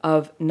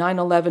of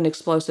 9/11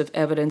 Explosive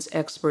Evidence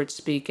Experts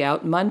Speak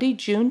Out, Monday,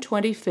 June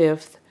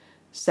 25th,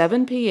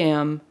 7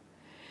 p.m.,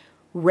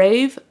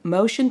 Rave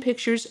Motion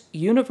Pictures,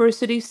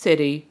 University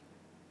City,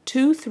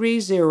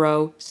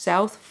 230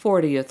 South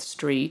 40th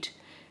Street.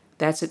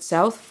 That's at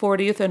South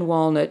 40th and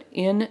Walnut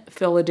in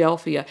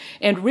Philadelphia.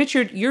 And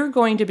Richard, you're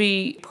going to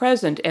be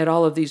present at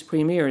all of these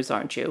premieres,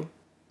 aren't you?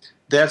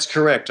 That's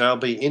correct. I'll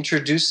be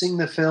introducing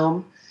the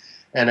film,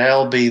 and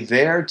I'll be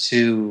there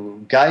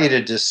to guide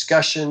a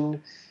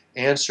discussion,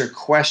 answer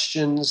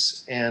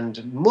questions,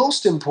 and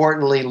most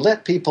importantly,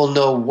 let people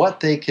know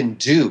what they can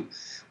do.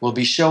 We'll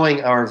be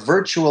showing our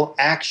virtual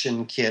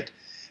action kit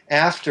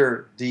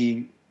after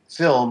the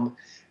film,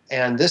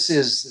 and this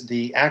is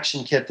the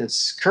action kit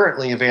that's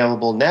currently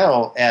available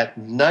now at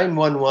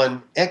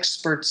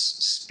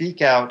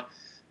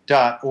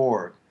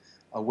 911expertsspeakout.org,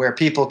 where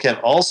people can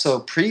also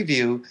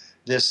preview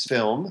this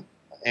film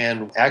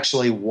and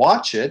actually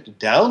watch it,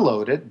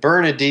 download it,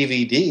 burn a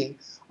DVD,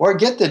 or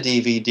get the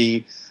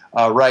DVD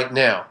right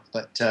now.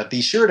 But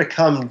be sure to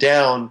come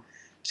down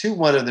to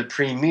one of the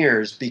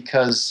premieres,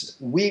 because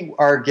we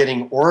are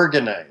getting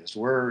organized.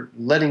 We're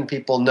letting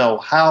people know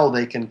how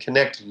they can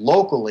connect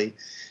locally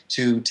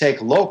to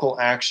take local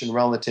action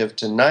relative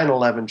to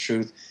 9/11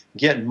 truth,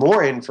 get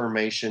more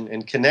information,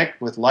 and connect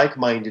with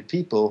like-minded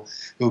people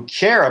who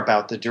care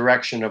about the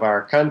direction of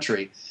our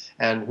country.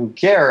 and who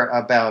care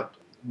about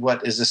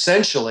what is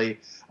essentially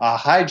a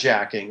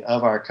hijacking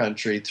of our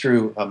country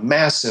through a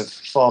massive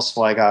false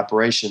flag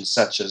operation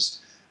such as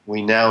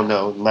we now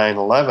know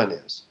 9/11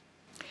 is.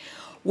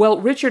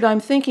 Well, Richard, I'm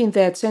thinking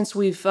that since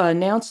we've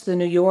announced the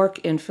New York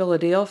and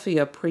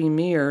Philadelphia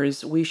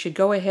premieres, we should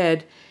go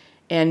ahead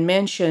and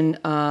mention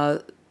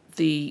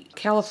the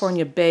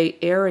California Bay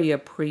Area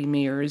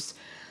premieres.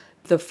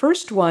 The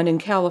first one in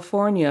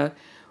California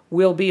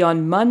will be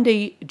on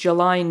Monday,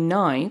 July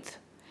 9th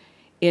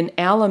in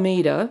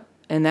Alameda,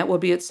 and that will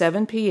be at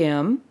 7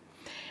 p.m.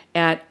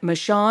 at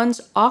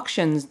Michon's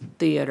Auction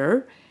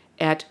Theater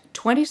at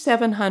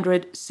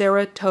 2700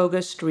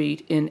 Saratoga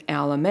Street in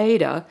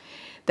Alameda.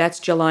 That's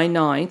July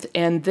 9th.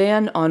 And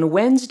then on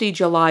Wednesday,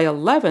 July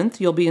 11th,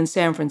 you'll be in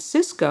San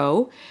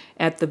Francisco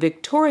at the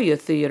Victoria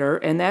Theater,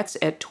 and that's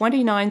at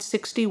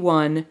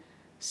 2961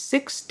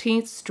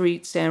 16th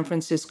Street, San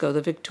Francisco.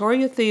 The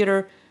Victoria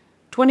Theater,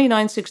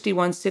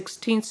 2961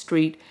 16th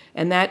Street,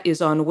 and that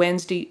is on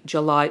Wednesday,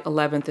 July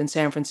 11th in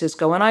San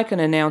Francisco. And I can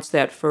announce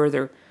that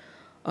further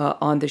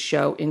on the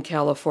show in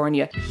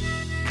California.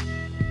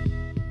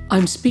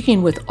 I'm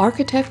speaking with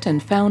architect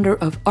and founder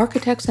of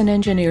Architects and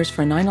Engineers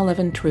for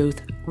 9/11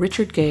 Truth,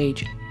 Richard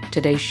Gage.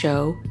 Today's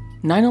show,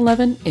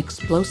 9/11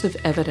 Explosive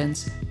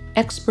Evidence,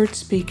 Experts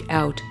Speak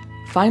Out,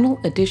 Final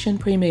Edition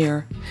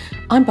Premiere.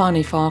 I'm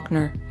Bonnie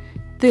Faulkner.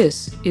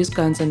 This is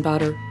Guns and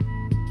Butter.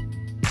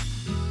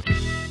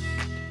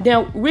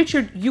 Now,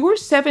 Richard, your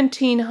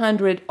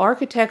 1,700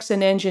 architects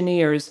and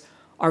engineers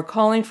are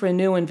calling for a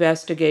new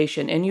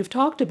investigation, and you've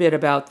talked a bit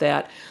about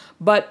that.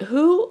 But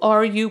who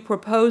are you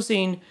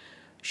proposing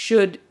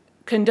should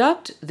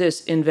conduct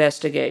this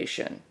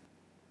investigation?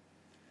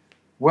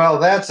 Well,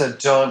 that's a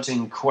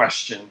daunting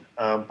question,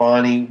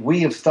 Bonnie.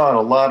 We have thought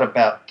a lot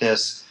about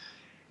this.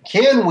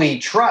 Can we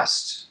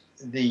trust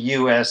the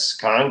U.S.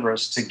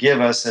 Congress to give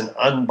us an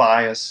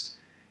unbiased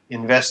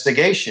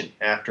investigation?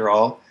 After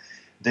all,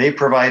 they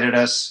provided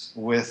us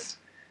with,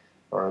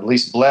 or at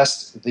least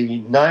blessed,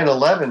 the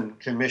 9/11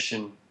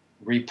 Commission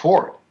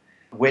report,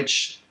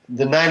 which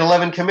the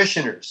 9/11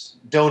 commissioners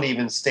don't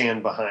even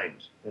stand behind.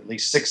 At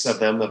least 6 of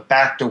them have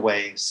backed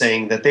away,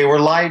 saying that they were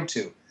lied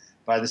to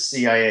by the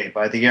CIA,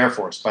 by the Air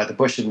Force, by the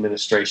Bush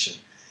administration,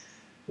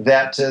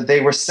 that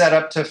they were set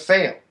up to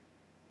fail.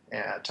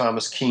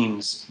 Thomas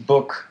Keane's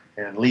book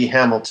and Lee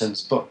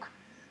Hamilton's book.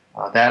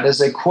 That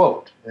is a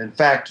quote. In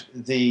fact,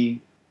 the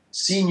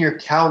senior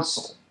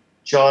counsel,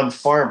 John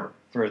Farmer,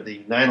 for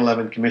the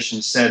 9/11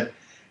 Commission said,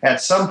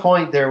 at some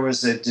point there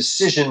was a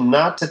decision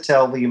not to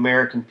tell the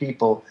American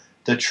people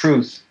the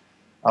truth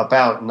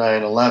about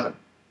 9/11.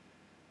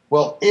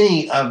 Well,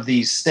 any of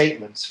these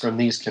statements from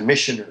these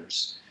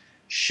commissioners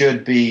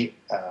should be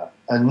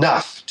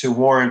enough to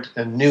warrant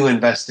a new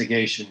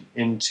investigation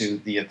into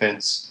the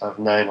events of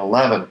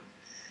 9/11.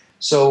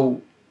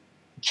 So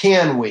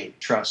can we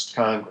trust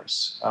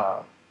Congress?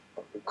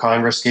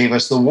 Congress gave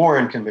us the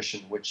Warren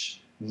Commission, which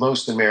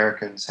most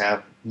Americans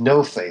have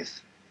no faith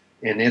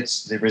in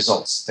the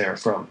results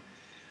therefrom.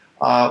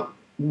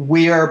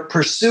 We are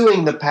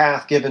pursuing the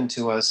path given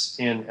to us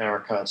in our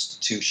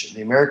Constitution.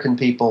 The American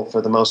people,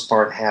 for the most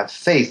part, have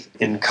faith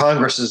in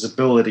Congress's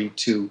ability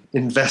to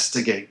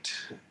investigate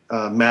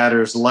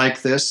matters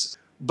like this.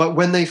 But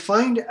when they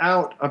find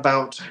out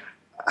about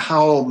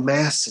how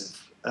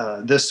massive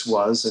this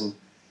was and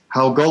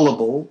how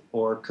gullible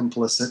or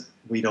complicit,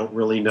 we don't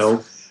really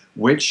know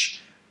which,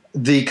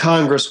 the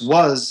Congress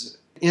was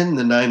in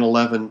the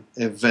 9/11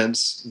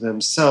 events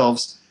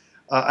themselves,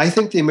 I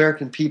think the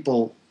American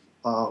people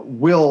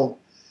will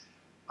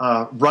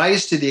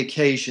rise to the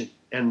occasion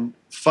and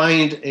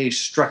find a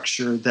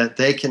structure that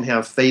they can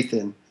have faith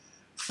in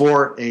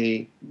for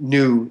a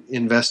new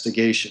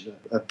investigation,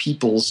 a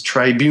people's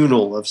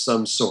tribunal of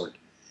some sort.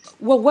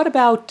 Well, what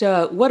about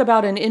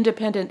an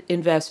independent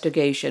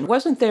investigation?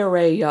 Wasn't there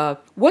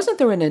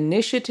an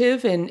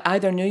initiative in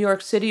either New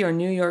York City or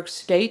New York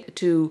State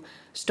to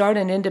start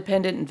an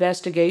independent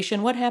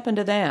investigation? What happened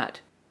to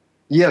that?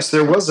 Yes,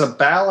 there was a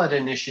ballot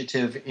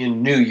initiative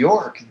in New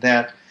York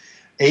that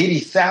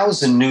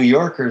 80,000 New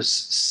Yorkers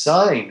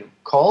signed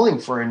calling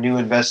for a new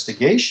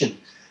investigation,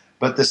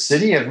 but the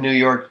city of New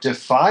York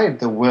defied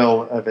the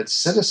will of its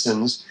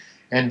citizens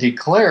and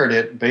declared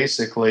it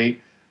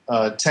basically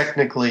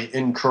technically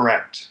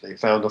incorrect. They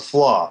found a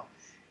flaw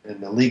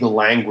in the legal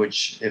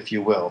language, if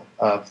you will,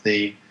 of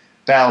the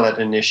ballot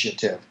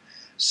initiative.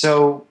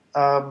 So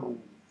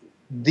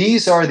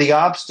these are the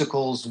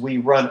obstacles we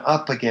run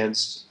up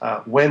against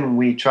when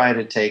we try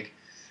to take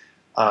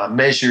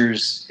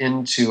measures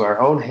into our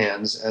own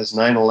hands as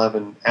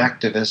 9/11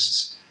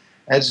 activists.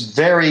 It's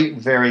very,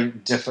 very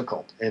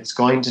difficult. It's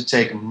going to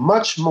take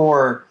much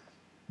more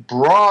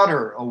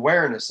broader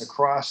awareness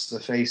across the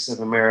face of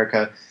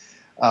America.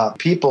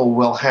 People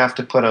will have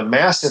to put a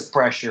massive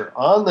pressure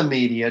on the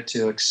media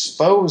to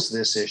expose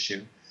this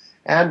issue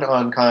and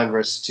on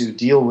Congress to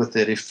deal with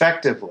it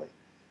effectively.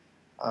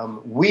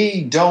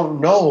 We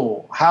don't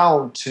know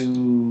how to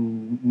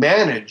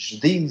manage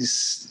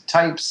these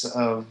types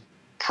of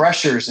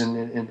pressures and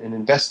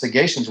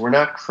investigations. We're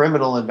not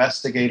criminal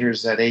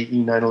investigators at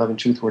AE 9/11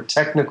 Truth. We're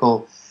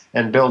technical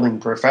and building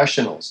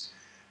professionals.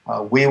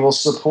 We will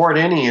support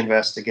any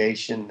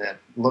investigation that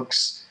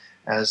looks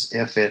as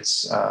if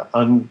it's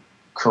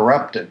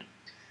uncorrupted.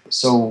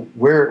 So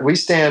we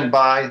stand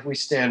by, we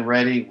stand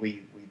ready.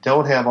 We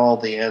don't have all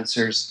the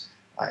answers.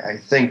 I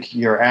think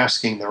you're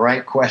asking the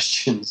right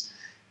questions,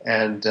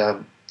 and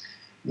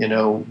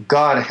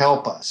God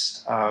help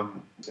us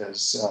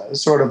is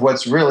sort of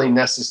what's really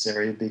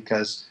necessary,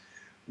 because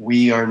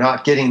we are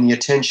not getting the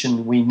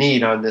attention we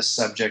need on this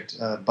subject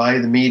by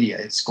the media.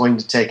 It's going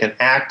to take an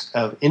act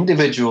of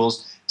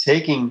individuals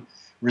taking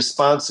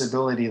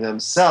responsibility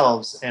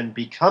themselves and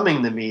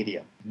becoming the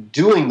media,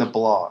 doing the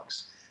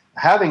blogs,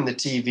 having the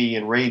TV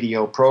and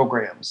radio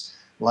programs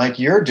like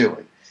you're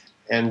doing,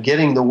 and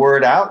getting the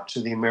word out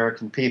to the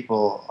American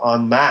people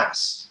en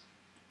masse.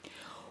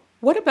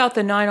 What about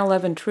the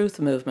 9/11 Truth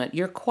movement?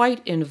 You're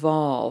quite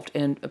involved,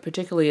 and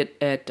particularly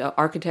at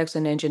Architects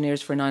and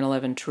Engineers for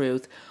 9/11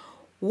 Truth.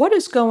 What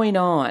is going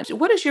on?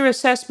 What is your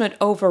assessment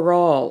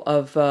overall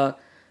of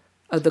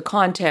the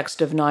context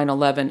of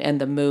 9/11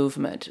 and the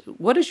movement?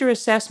 What is your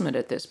assessment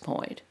at this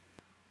point?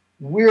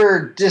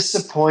 We're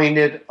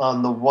disappointed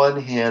on the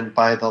one hand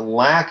by the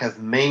lack of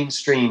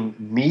mainstream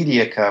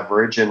media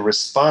coverage and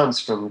response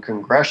from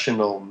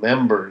congressional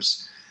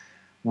members.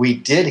 We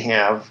did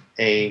have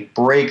a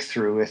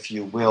breakthrough, if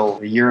you will,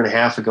 a year and a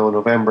half ago in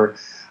November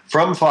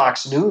from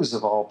Fox News,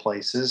 of all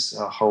places.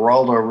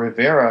 Geraldo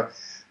Rivera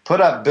put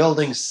up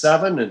Building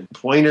 7 and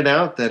pointed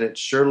out that it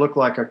sure looked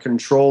like a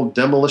controlled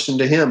demolition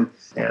to him,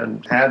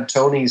 and had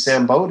Tony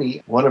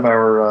Zamboti, one of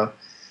our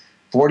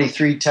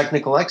 43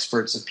 technical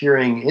experts,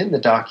 appearing in the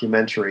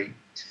documentary,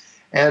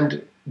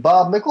 and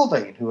Bob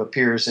McIlvaine, who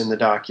appears in the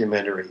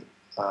documentary,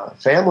 a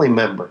family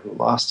member who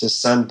lost his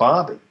son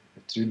Bobby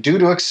due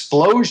to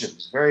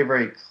explosions, very,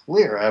 very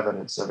clear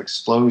evidence of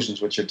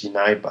explosions which are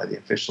denied by the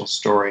official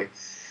story.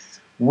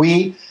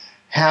 We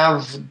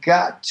have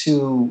got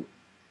to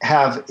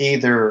have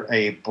either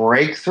a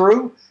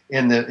breakthrough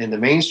in the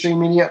mainstream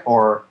media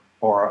or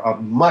a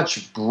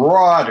much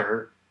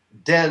broader,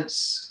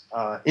 dense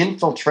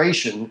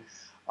infiltration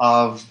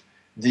of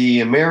the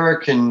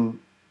American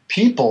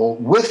people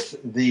with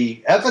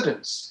the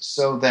evidence,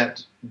 so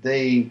that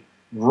they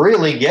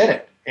really get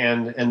it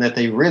and that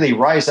they really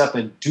rise up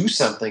and do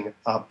something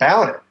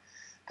about it.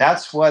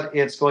 That's what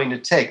it's going to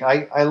take.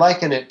 I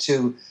liken it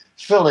to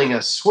filling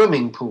a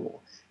swimming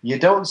pool. You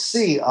don't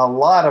see a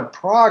lot of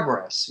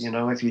progress,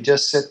 if you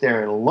just sit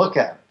there and look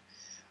at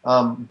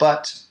it.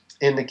 But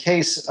in the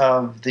case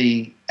of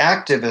the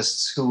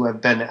activists who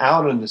have been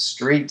out in the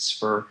streets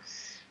for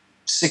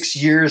 6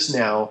 years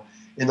now,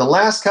 in the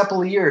last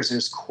couple of years,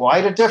 there's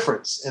quite a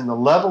difference in the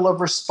level of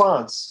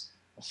response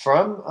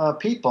from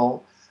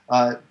people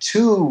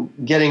to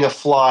getting a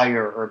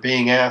flyer or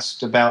being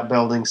asked about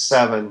Building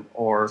 7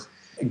 or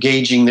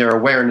gauging their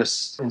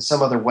awareness in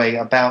some other way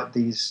about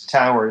these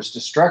towers'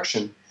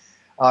 destruction,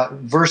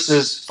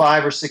 versus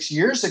 5 or 6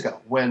 years ago,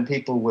 when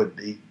people would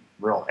be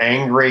real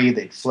angry,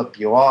 they'd flip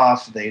you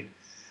off,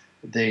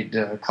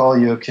 they'd call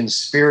you a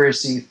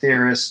conspiracy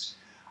theorist.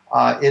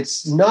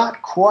 It's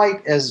not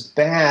quite as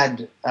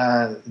bad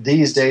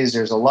these days.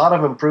 There's a lot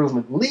of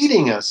improvement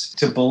leading us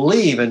to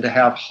believe and to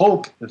have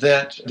hope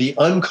that the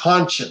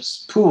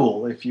unconscious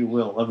pool, if you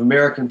will, of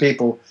American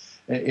people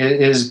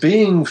is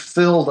being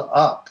filled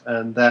up,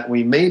 and that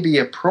we may be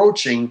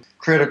approaching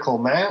critical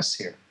mass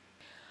here.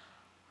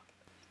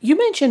 You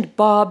mentioned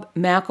Bob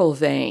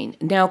McIlvaine.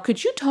 Now,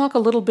 could you talk a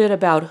little bit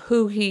about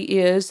who he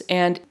is?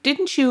 And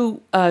didn't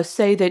you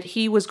say that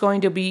he was going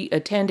to be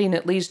attending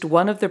at least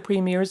one of the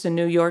premieres in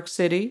New York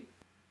City?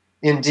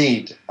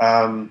 Indeed.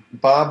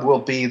 Bob will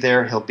be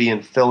there. He'll be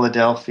in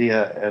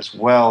Philadelphia as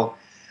well.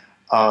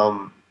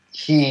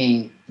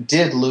 He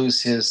did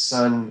lose his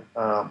son,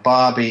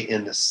 Bobby,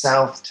 in the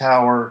South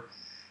Tower.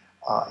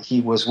 He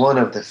was one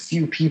of the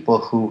few people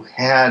who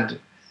had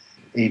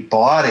a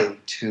body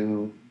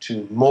to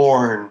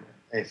mourn,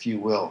 if you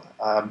will,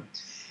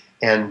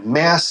 and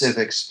massive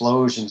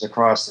explosions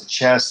across the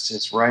chest.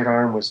 His right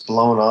arm was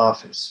blown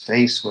off. His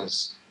face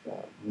was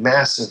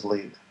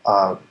massively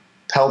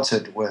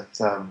pelted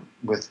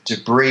with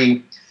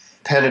debris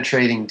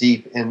penetrating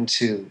deep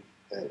into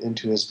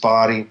his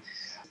body.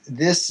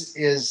 This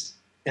is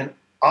an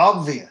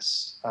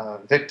obvious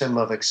victim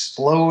of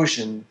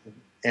explosion,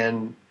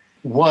 and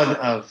one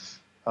of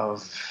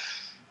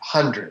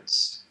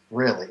hundreds.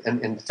 Really.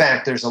 And in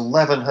fact, there's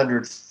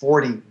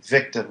 1,140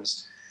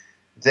 victims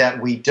that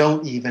we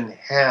don't even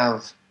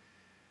have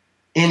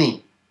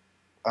any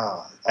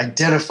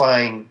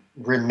identifying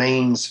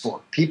remains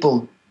for.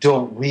 People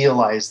don't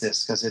realize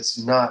this because it's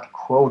not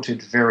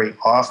quoted very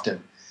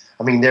often.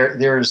 I mean,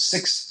 there's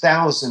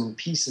 6,000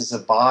 pieces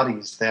of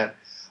bodies that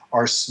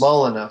are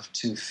small enough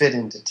to fit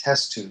into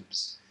test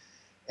tubes.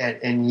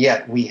 And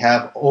yet we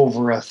have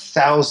over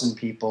 1,000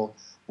 people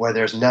where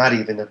there's not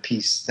even a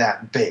piece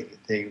that big.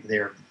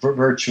 They're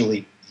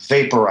virtually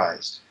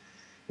vaporized.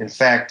 In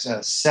fact,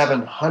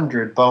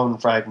 700 bone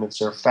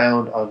fragments are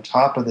found on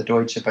top of the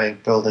Deutsche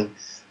Bank building,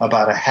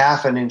 about a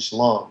half an inch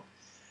long.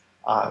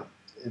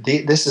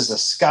 This is a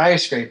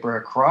skyscraper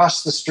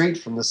across the street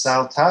from the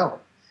South Tower.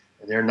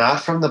 They're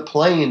not from the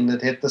plane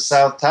that hit the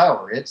South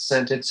Tower. It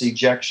sent its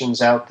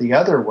ejections out the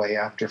other way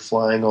after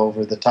flying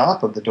over the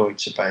top of the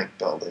Deutsche Bank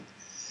building.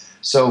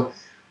 So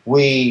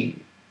we've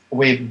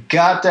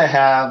got to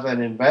have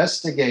an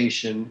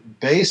investigation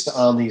based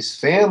on these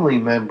family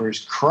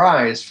members'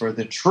 cries for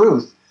the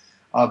truth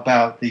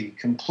about the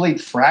complete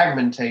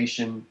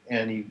fragmentation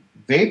and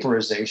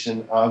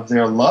vaporization of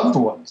their loved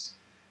ones.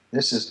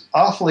 This is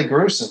awfully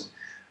gruesome,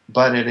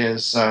 but it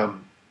is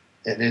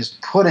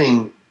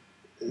putting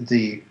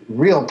the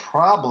real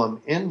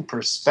problem in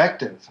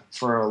perspective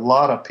for a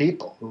lot of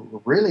people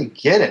who really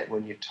get it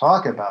when you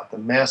talk about the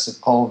massive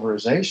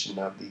pulverization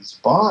of these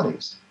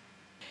bodies.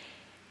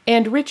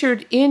 And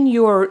Richard, in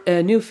your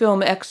new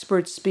film,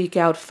 Experts Speak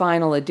Out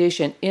Final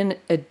Edition, in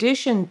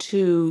addition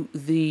to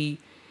the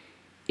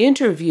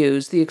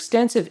interviews, the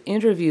extensive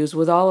interviews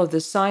with all of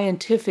the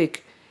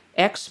scientific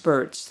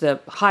experts, the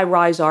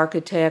high-rise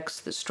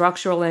architects, the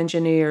structural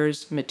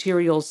engineers,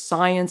 materials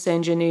science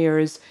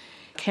engineers,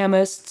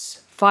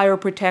 chemists, fire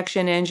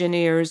protection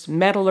engineers,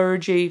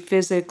 metallurgy,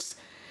 physics,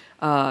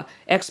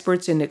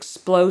 experts in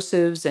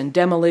explosives and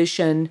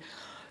demolition,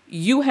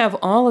 you have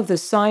all of the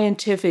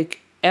scientific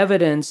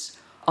evidence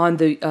on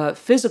the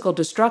physical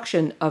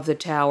destruction of the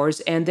towers,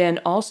 and then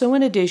also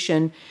in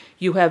addition,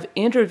 you have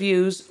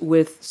interviews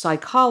with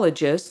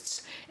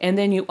psychologists, and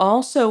then you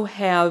also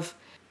have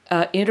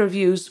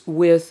interviews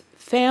with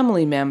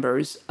family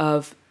members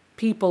of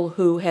people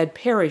who had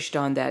perished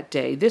on that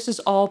day. This is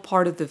all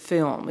part of the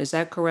film, is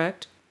that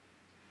correct?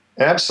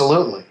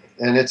 Absolutely.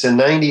 And it's a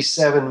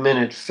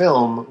 97-minute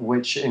film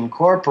which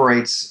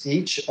incorporates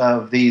each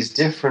of these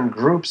different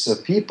groups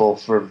of people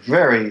for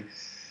very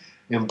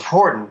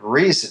important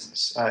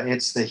reasons.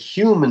 It's the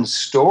human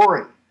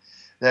story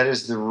that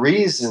is the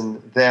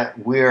reason that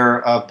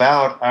we're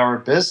about our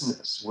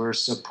business. We're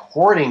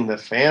supporting the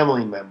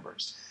family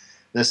members.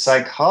 The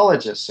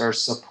psychologists are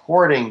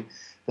supporting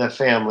the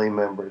family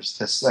members.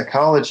 The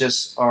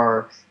psychologists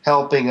are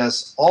helping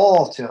us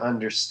all to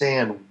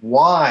understand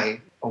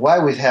why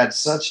we've had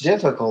such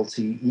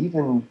difficulty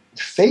even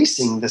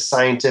facing the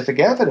scientific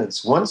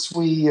evidence. Once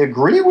we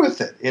agree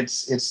with it,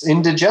 it's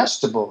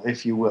indigestible,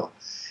 if you will.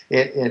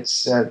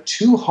 It's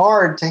too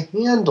hard to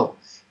handle.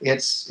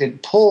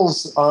 It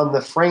pulls on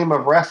the frame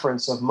of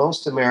reference of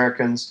most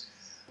Americans.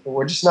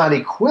 We're just not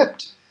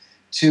equipped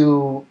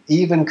to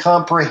even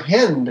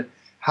comprehend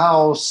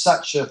how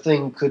such a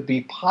thing could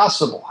be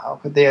possible. How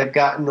could they have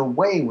gotten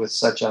away with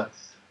such a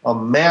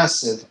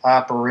massive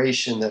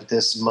operation that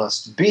this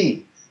must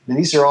be? And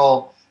these are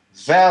all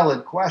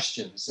valid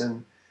questions.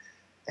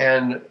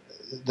 And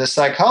the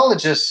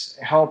psychologists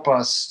help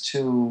us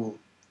to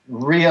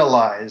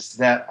realize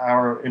that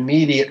our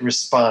immediate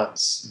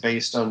response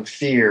based on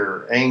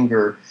fear,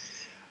 anger,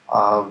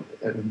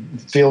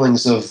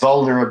 feelings of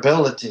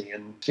vulnerability,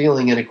 and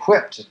feeling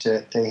inequipped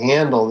to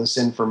handle this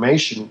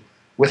information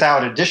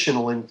without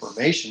additional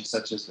information,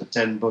 such as the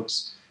 10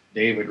 books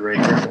David Ray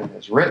Griffin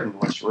has written,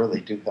 which really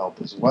do help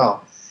as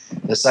well.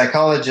 The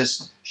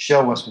psychologists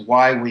show us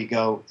why we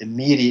go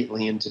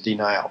immediately into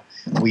denial.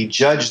 We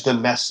judge the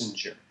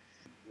messenger.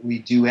 We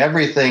do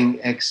everything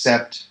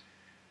except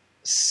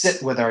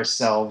sit with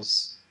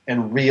ourselves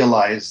and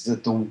realize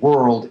that the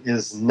world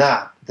is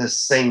not the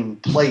same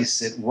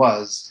place it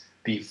was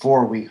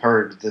before we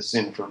heard this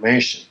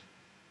information.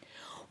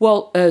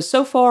 Well,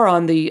 so far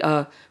on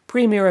the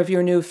premiere of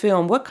your new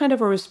film, what kind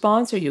of a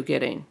response are you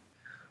getting?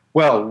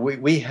 Well,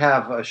 we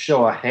have a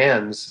show of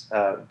hands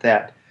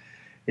that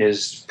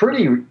is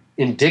pretty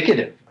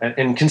indicative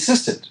and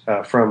consistent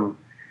from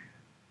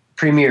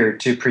premiere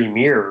to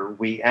premiere.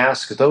 We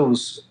ask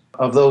those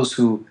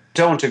who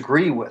don't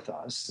agree with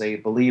us, they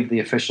believe the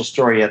official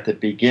story at the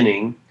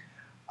beginning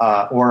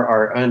or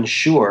are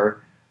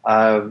unsure,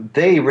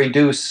 they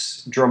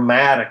reduce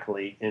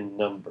dramatically in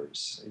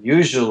numbers,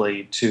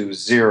 usually to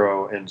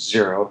 0 and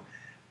 0.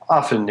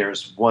 Often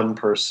there's one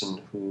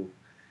person who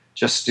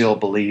just still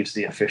believes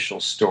the official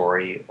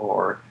story,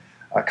 or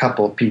a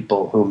couple of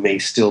people who may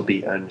still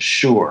be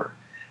unsure.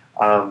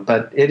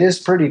 But it is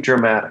pretty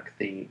dramatic,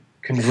 the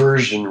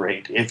conversion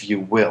rate, if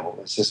you will.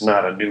 This is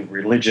not a new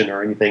religion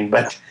or anything,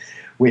 but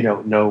we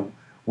don't know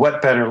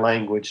what better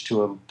language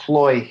to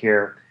employ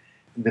here.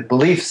 The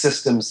belief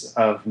systems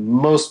of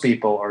most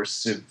people are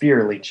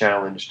severely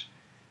challenged.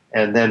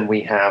 And then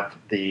we have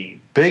the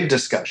big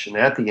discussion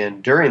at the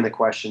end during the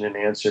question and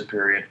answer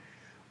period,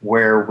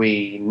 where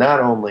we not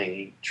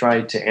only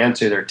try to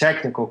answer their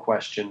technical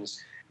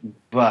questions,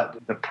 but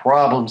the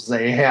problems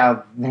they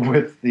have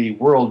with the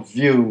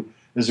worldview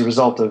as a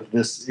result of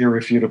this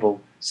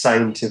irrefutable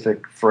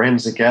scientific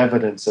forensic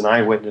evidence and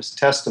eyewitness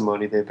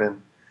testimony they've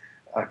been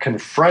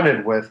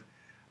confronted with.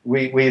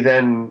 We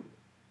then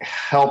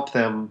help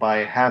them by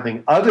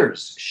having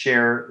others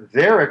share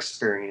their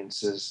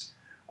experiences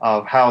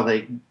of how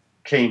they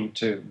came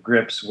to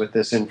grips with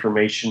this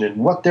information and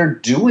what they're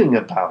doing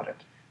about it.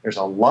 There's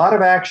a lot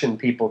of action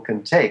people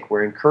can take.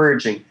 We're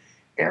encouraging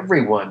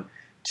everyone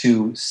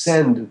to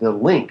send the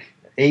link,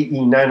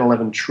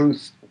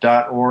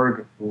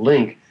 ae911truth.org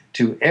link,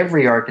 to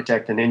every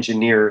architect and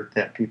engineer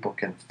that people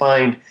can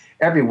find,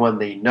 everyone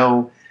they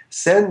know.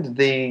 Send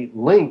the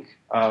link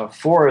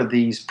for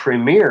these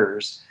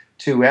premieres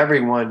to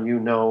everyone you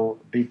know,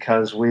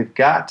 because we've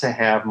got to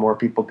have more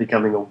people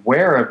becoming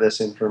aware of this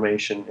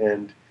information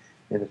and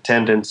in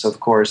attendance, of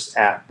course,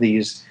 at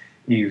these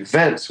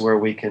events where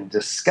we can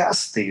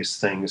discuss these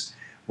things.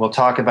 We'll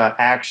talk about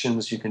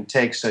actions you can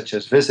take, such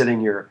as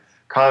visiting your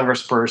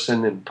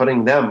congressperson and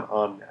putting them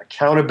on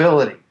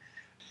accountability.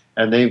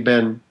 And they've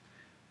been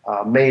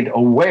made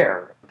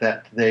aware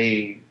that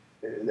they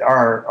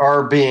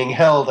are being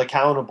held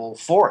accountable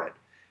for it.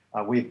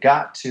 We've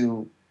got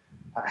to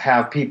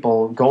have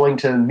people going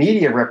to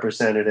media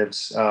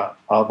representatives of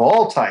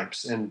all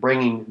types and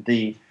bringing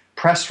the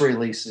press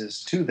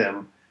releases to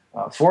them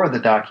for the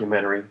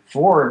documentary,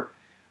 for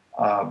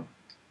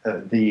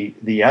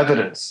the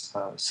evidence,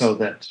 so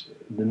that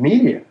the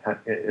media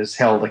is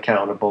held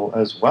accountable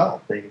as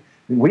well. They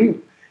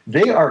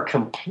are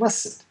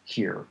complicit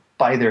here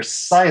by their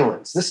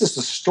silence. This is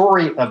the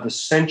story of the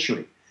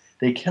century.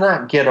 They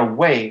cannot get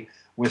away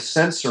with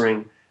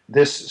censoring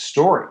this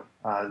story.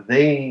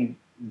 The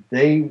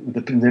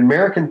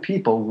American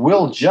people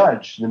will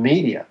judge the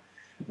media,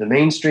 the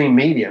mainstream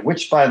media,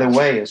 which, by the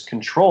way, is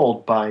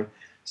controlled by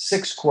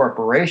 6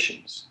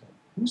 corporations.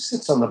 Who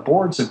sits on the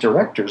boards of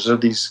directors of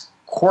these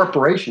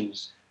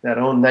corporations that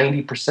own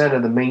 90%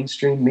 of the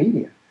mainstream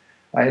media?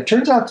 It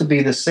turns out to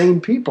be the same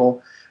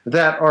people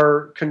that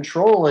are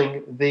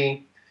controlling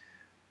the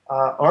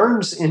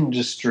arms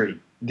industry,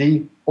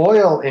 the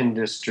oil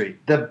industry,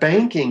 the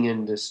banking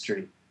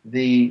industry,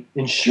 the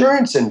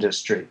insurance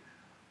industry.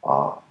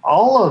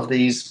 All of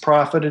these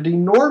profited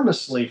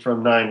enormously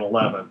from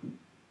 9/11.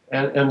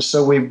 And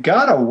so we've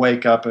got to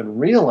wake up and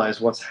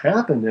realize what's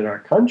happened in our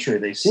country.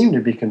 They seem to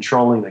be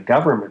controlling the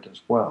government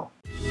as well.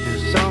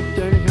 There's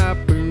something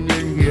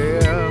happening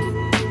here.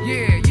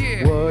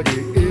 Yeah. What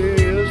it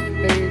is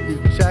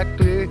ain't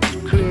exactly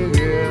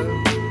clear.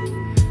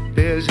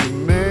 There's a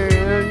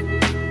man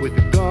with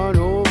a gun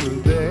over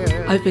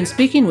there. I've been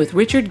speaking with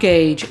Richard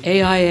Gage,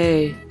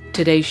 AIA.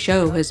 Today's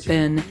show has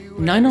been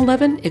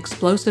 9/11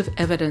 Explosive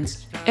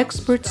Evidence,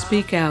 Experts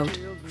Speak Out,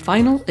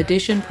 Final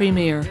Edition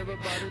Premiere.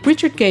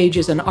 Richard Gage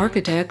is an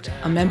architect,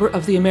 a member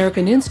of the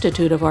American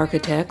Institute of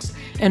Architects,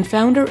 and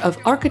founder of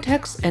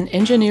Architects and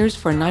Engineers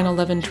for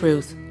 9/11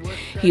 Truth.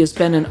 He has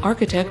been an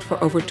architect for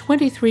over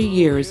 23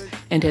 years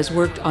and has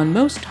worked on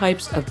most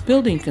types of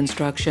building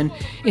construction,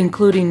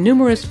 including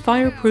numerous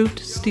fireproofed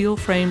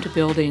steel-framed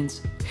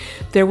buildings.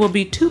 There will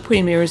be 2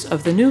 premieres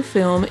of the new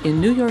film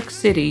in New York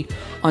City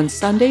on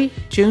Sunday,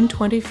 June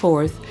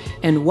 24th,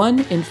 and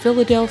 1 in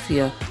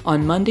Philadelphia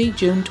on Monday,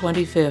 June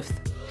 25th.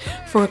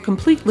 For a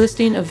complete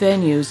listing of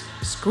venues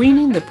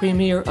screening the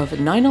premiere of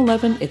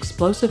 9/11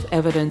 Explosive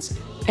Evidence,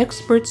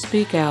 Experts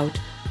Speak Out,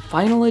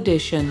 Final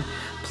Edition,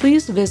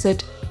 please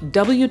visit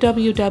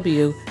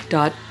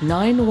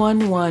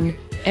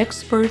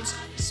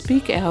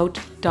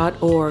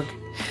www.911expertsspeakout.org.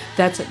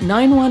 That's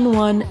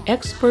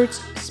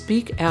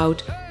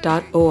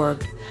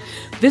 911expertsspeakout.org.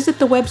 Visit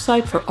the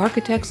website for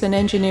Architects and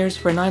Engineers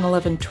for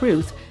 9/11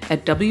 Truth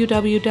at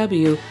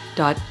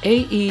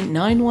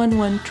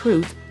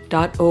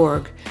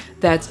www.ae911truth.org.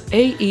 That's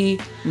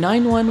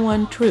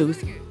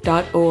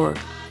ae911truth.org.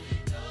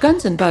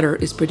 Guns and Butter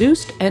is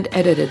produced and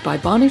edited by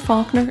Bonnie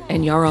Faulkner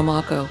and Yara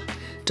Mako.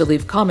 To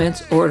leave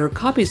comments or order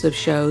copies of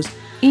shows,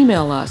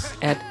 email us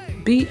at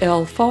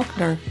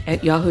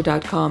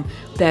blfaulkner@yahoo.com.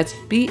 That's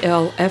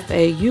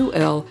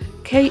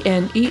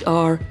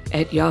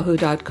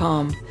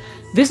blfaulkner@yahoo.com.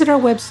 Visit our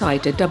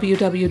website at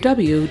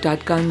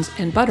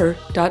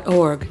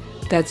www.gunsandbutter.org.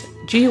 That's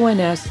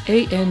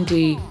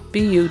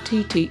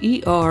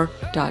GUNSANDBUTTER.org.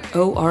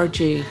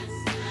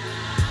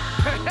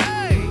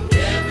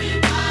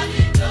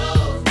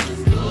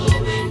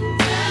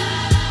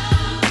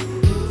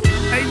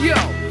 Hey yo,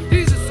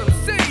 these are some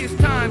serious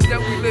times that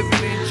we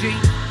living in, G.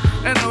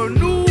 And a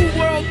new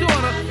world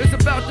order is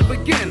about to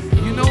begin.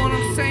 You know what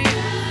I'm saying?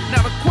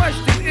 Now the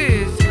question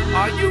is,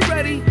 are you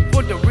ready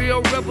for the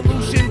real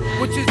revolution,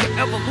 which is the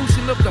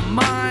evolution of the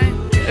mind?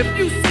 If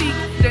you seek,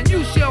 then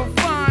you shall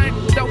find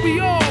that we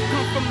all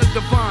come from the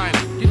divine.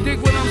 You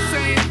dig what I'm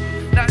saying?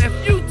 Now if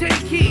you take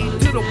heed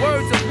to the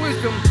words of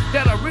wisdom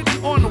that are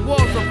written on the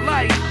walls of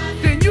life,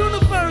 then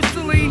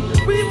universally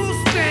we will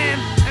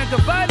stand, and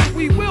divided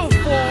we will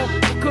fall,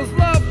 because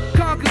love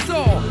conquers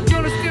all. You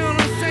understand what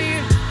I'm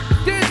saying?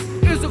 This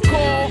is a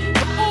call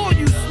for all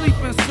you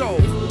sleeping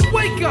souls.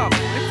 Wake up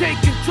and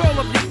take control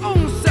of your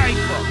own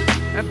cipher,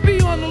 and be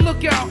on the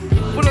lookout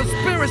for the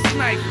spirit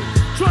snipers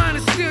trying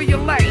to steal your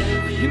light.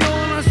 You know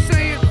what I'm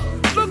saying?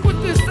 Look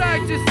within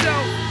inside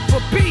yourself for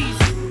peace.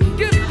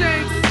 Give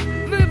thanks,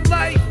 live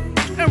life,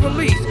 and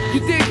release. You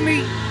dig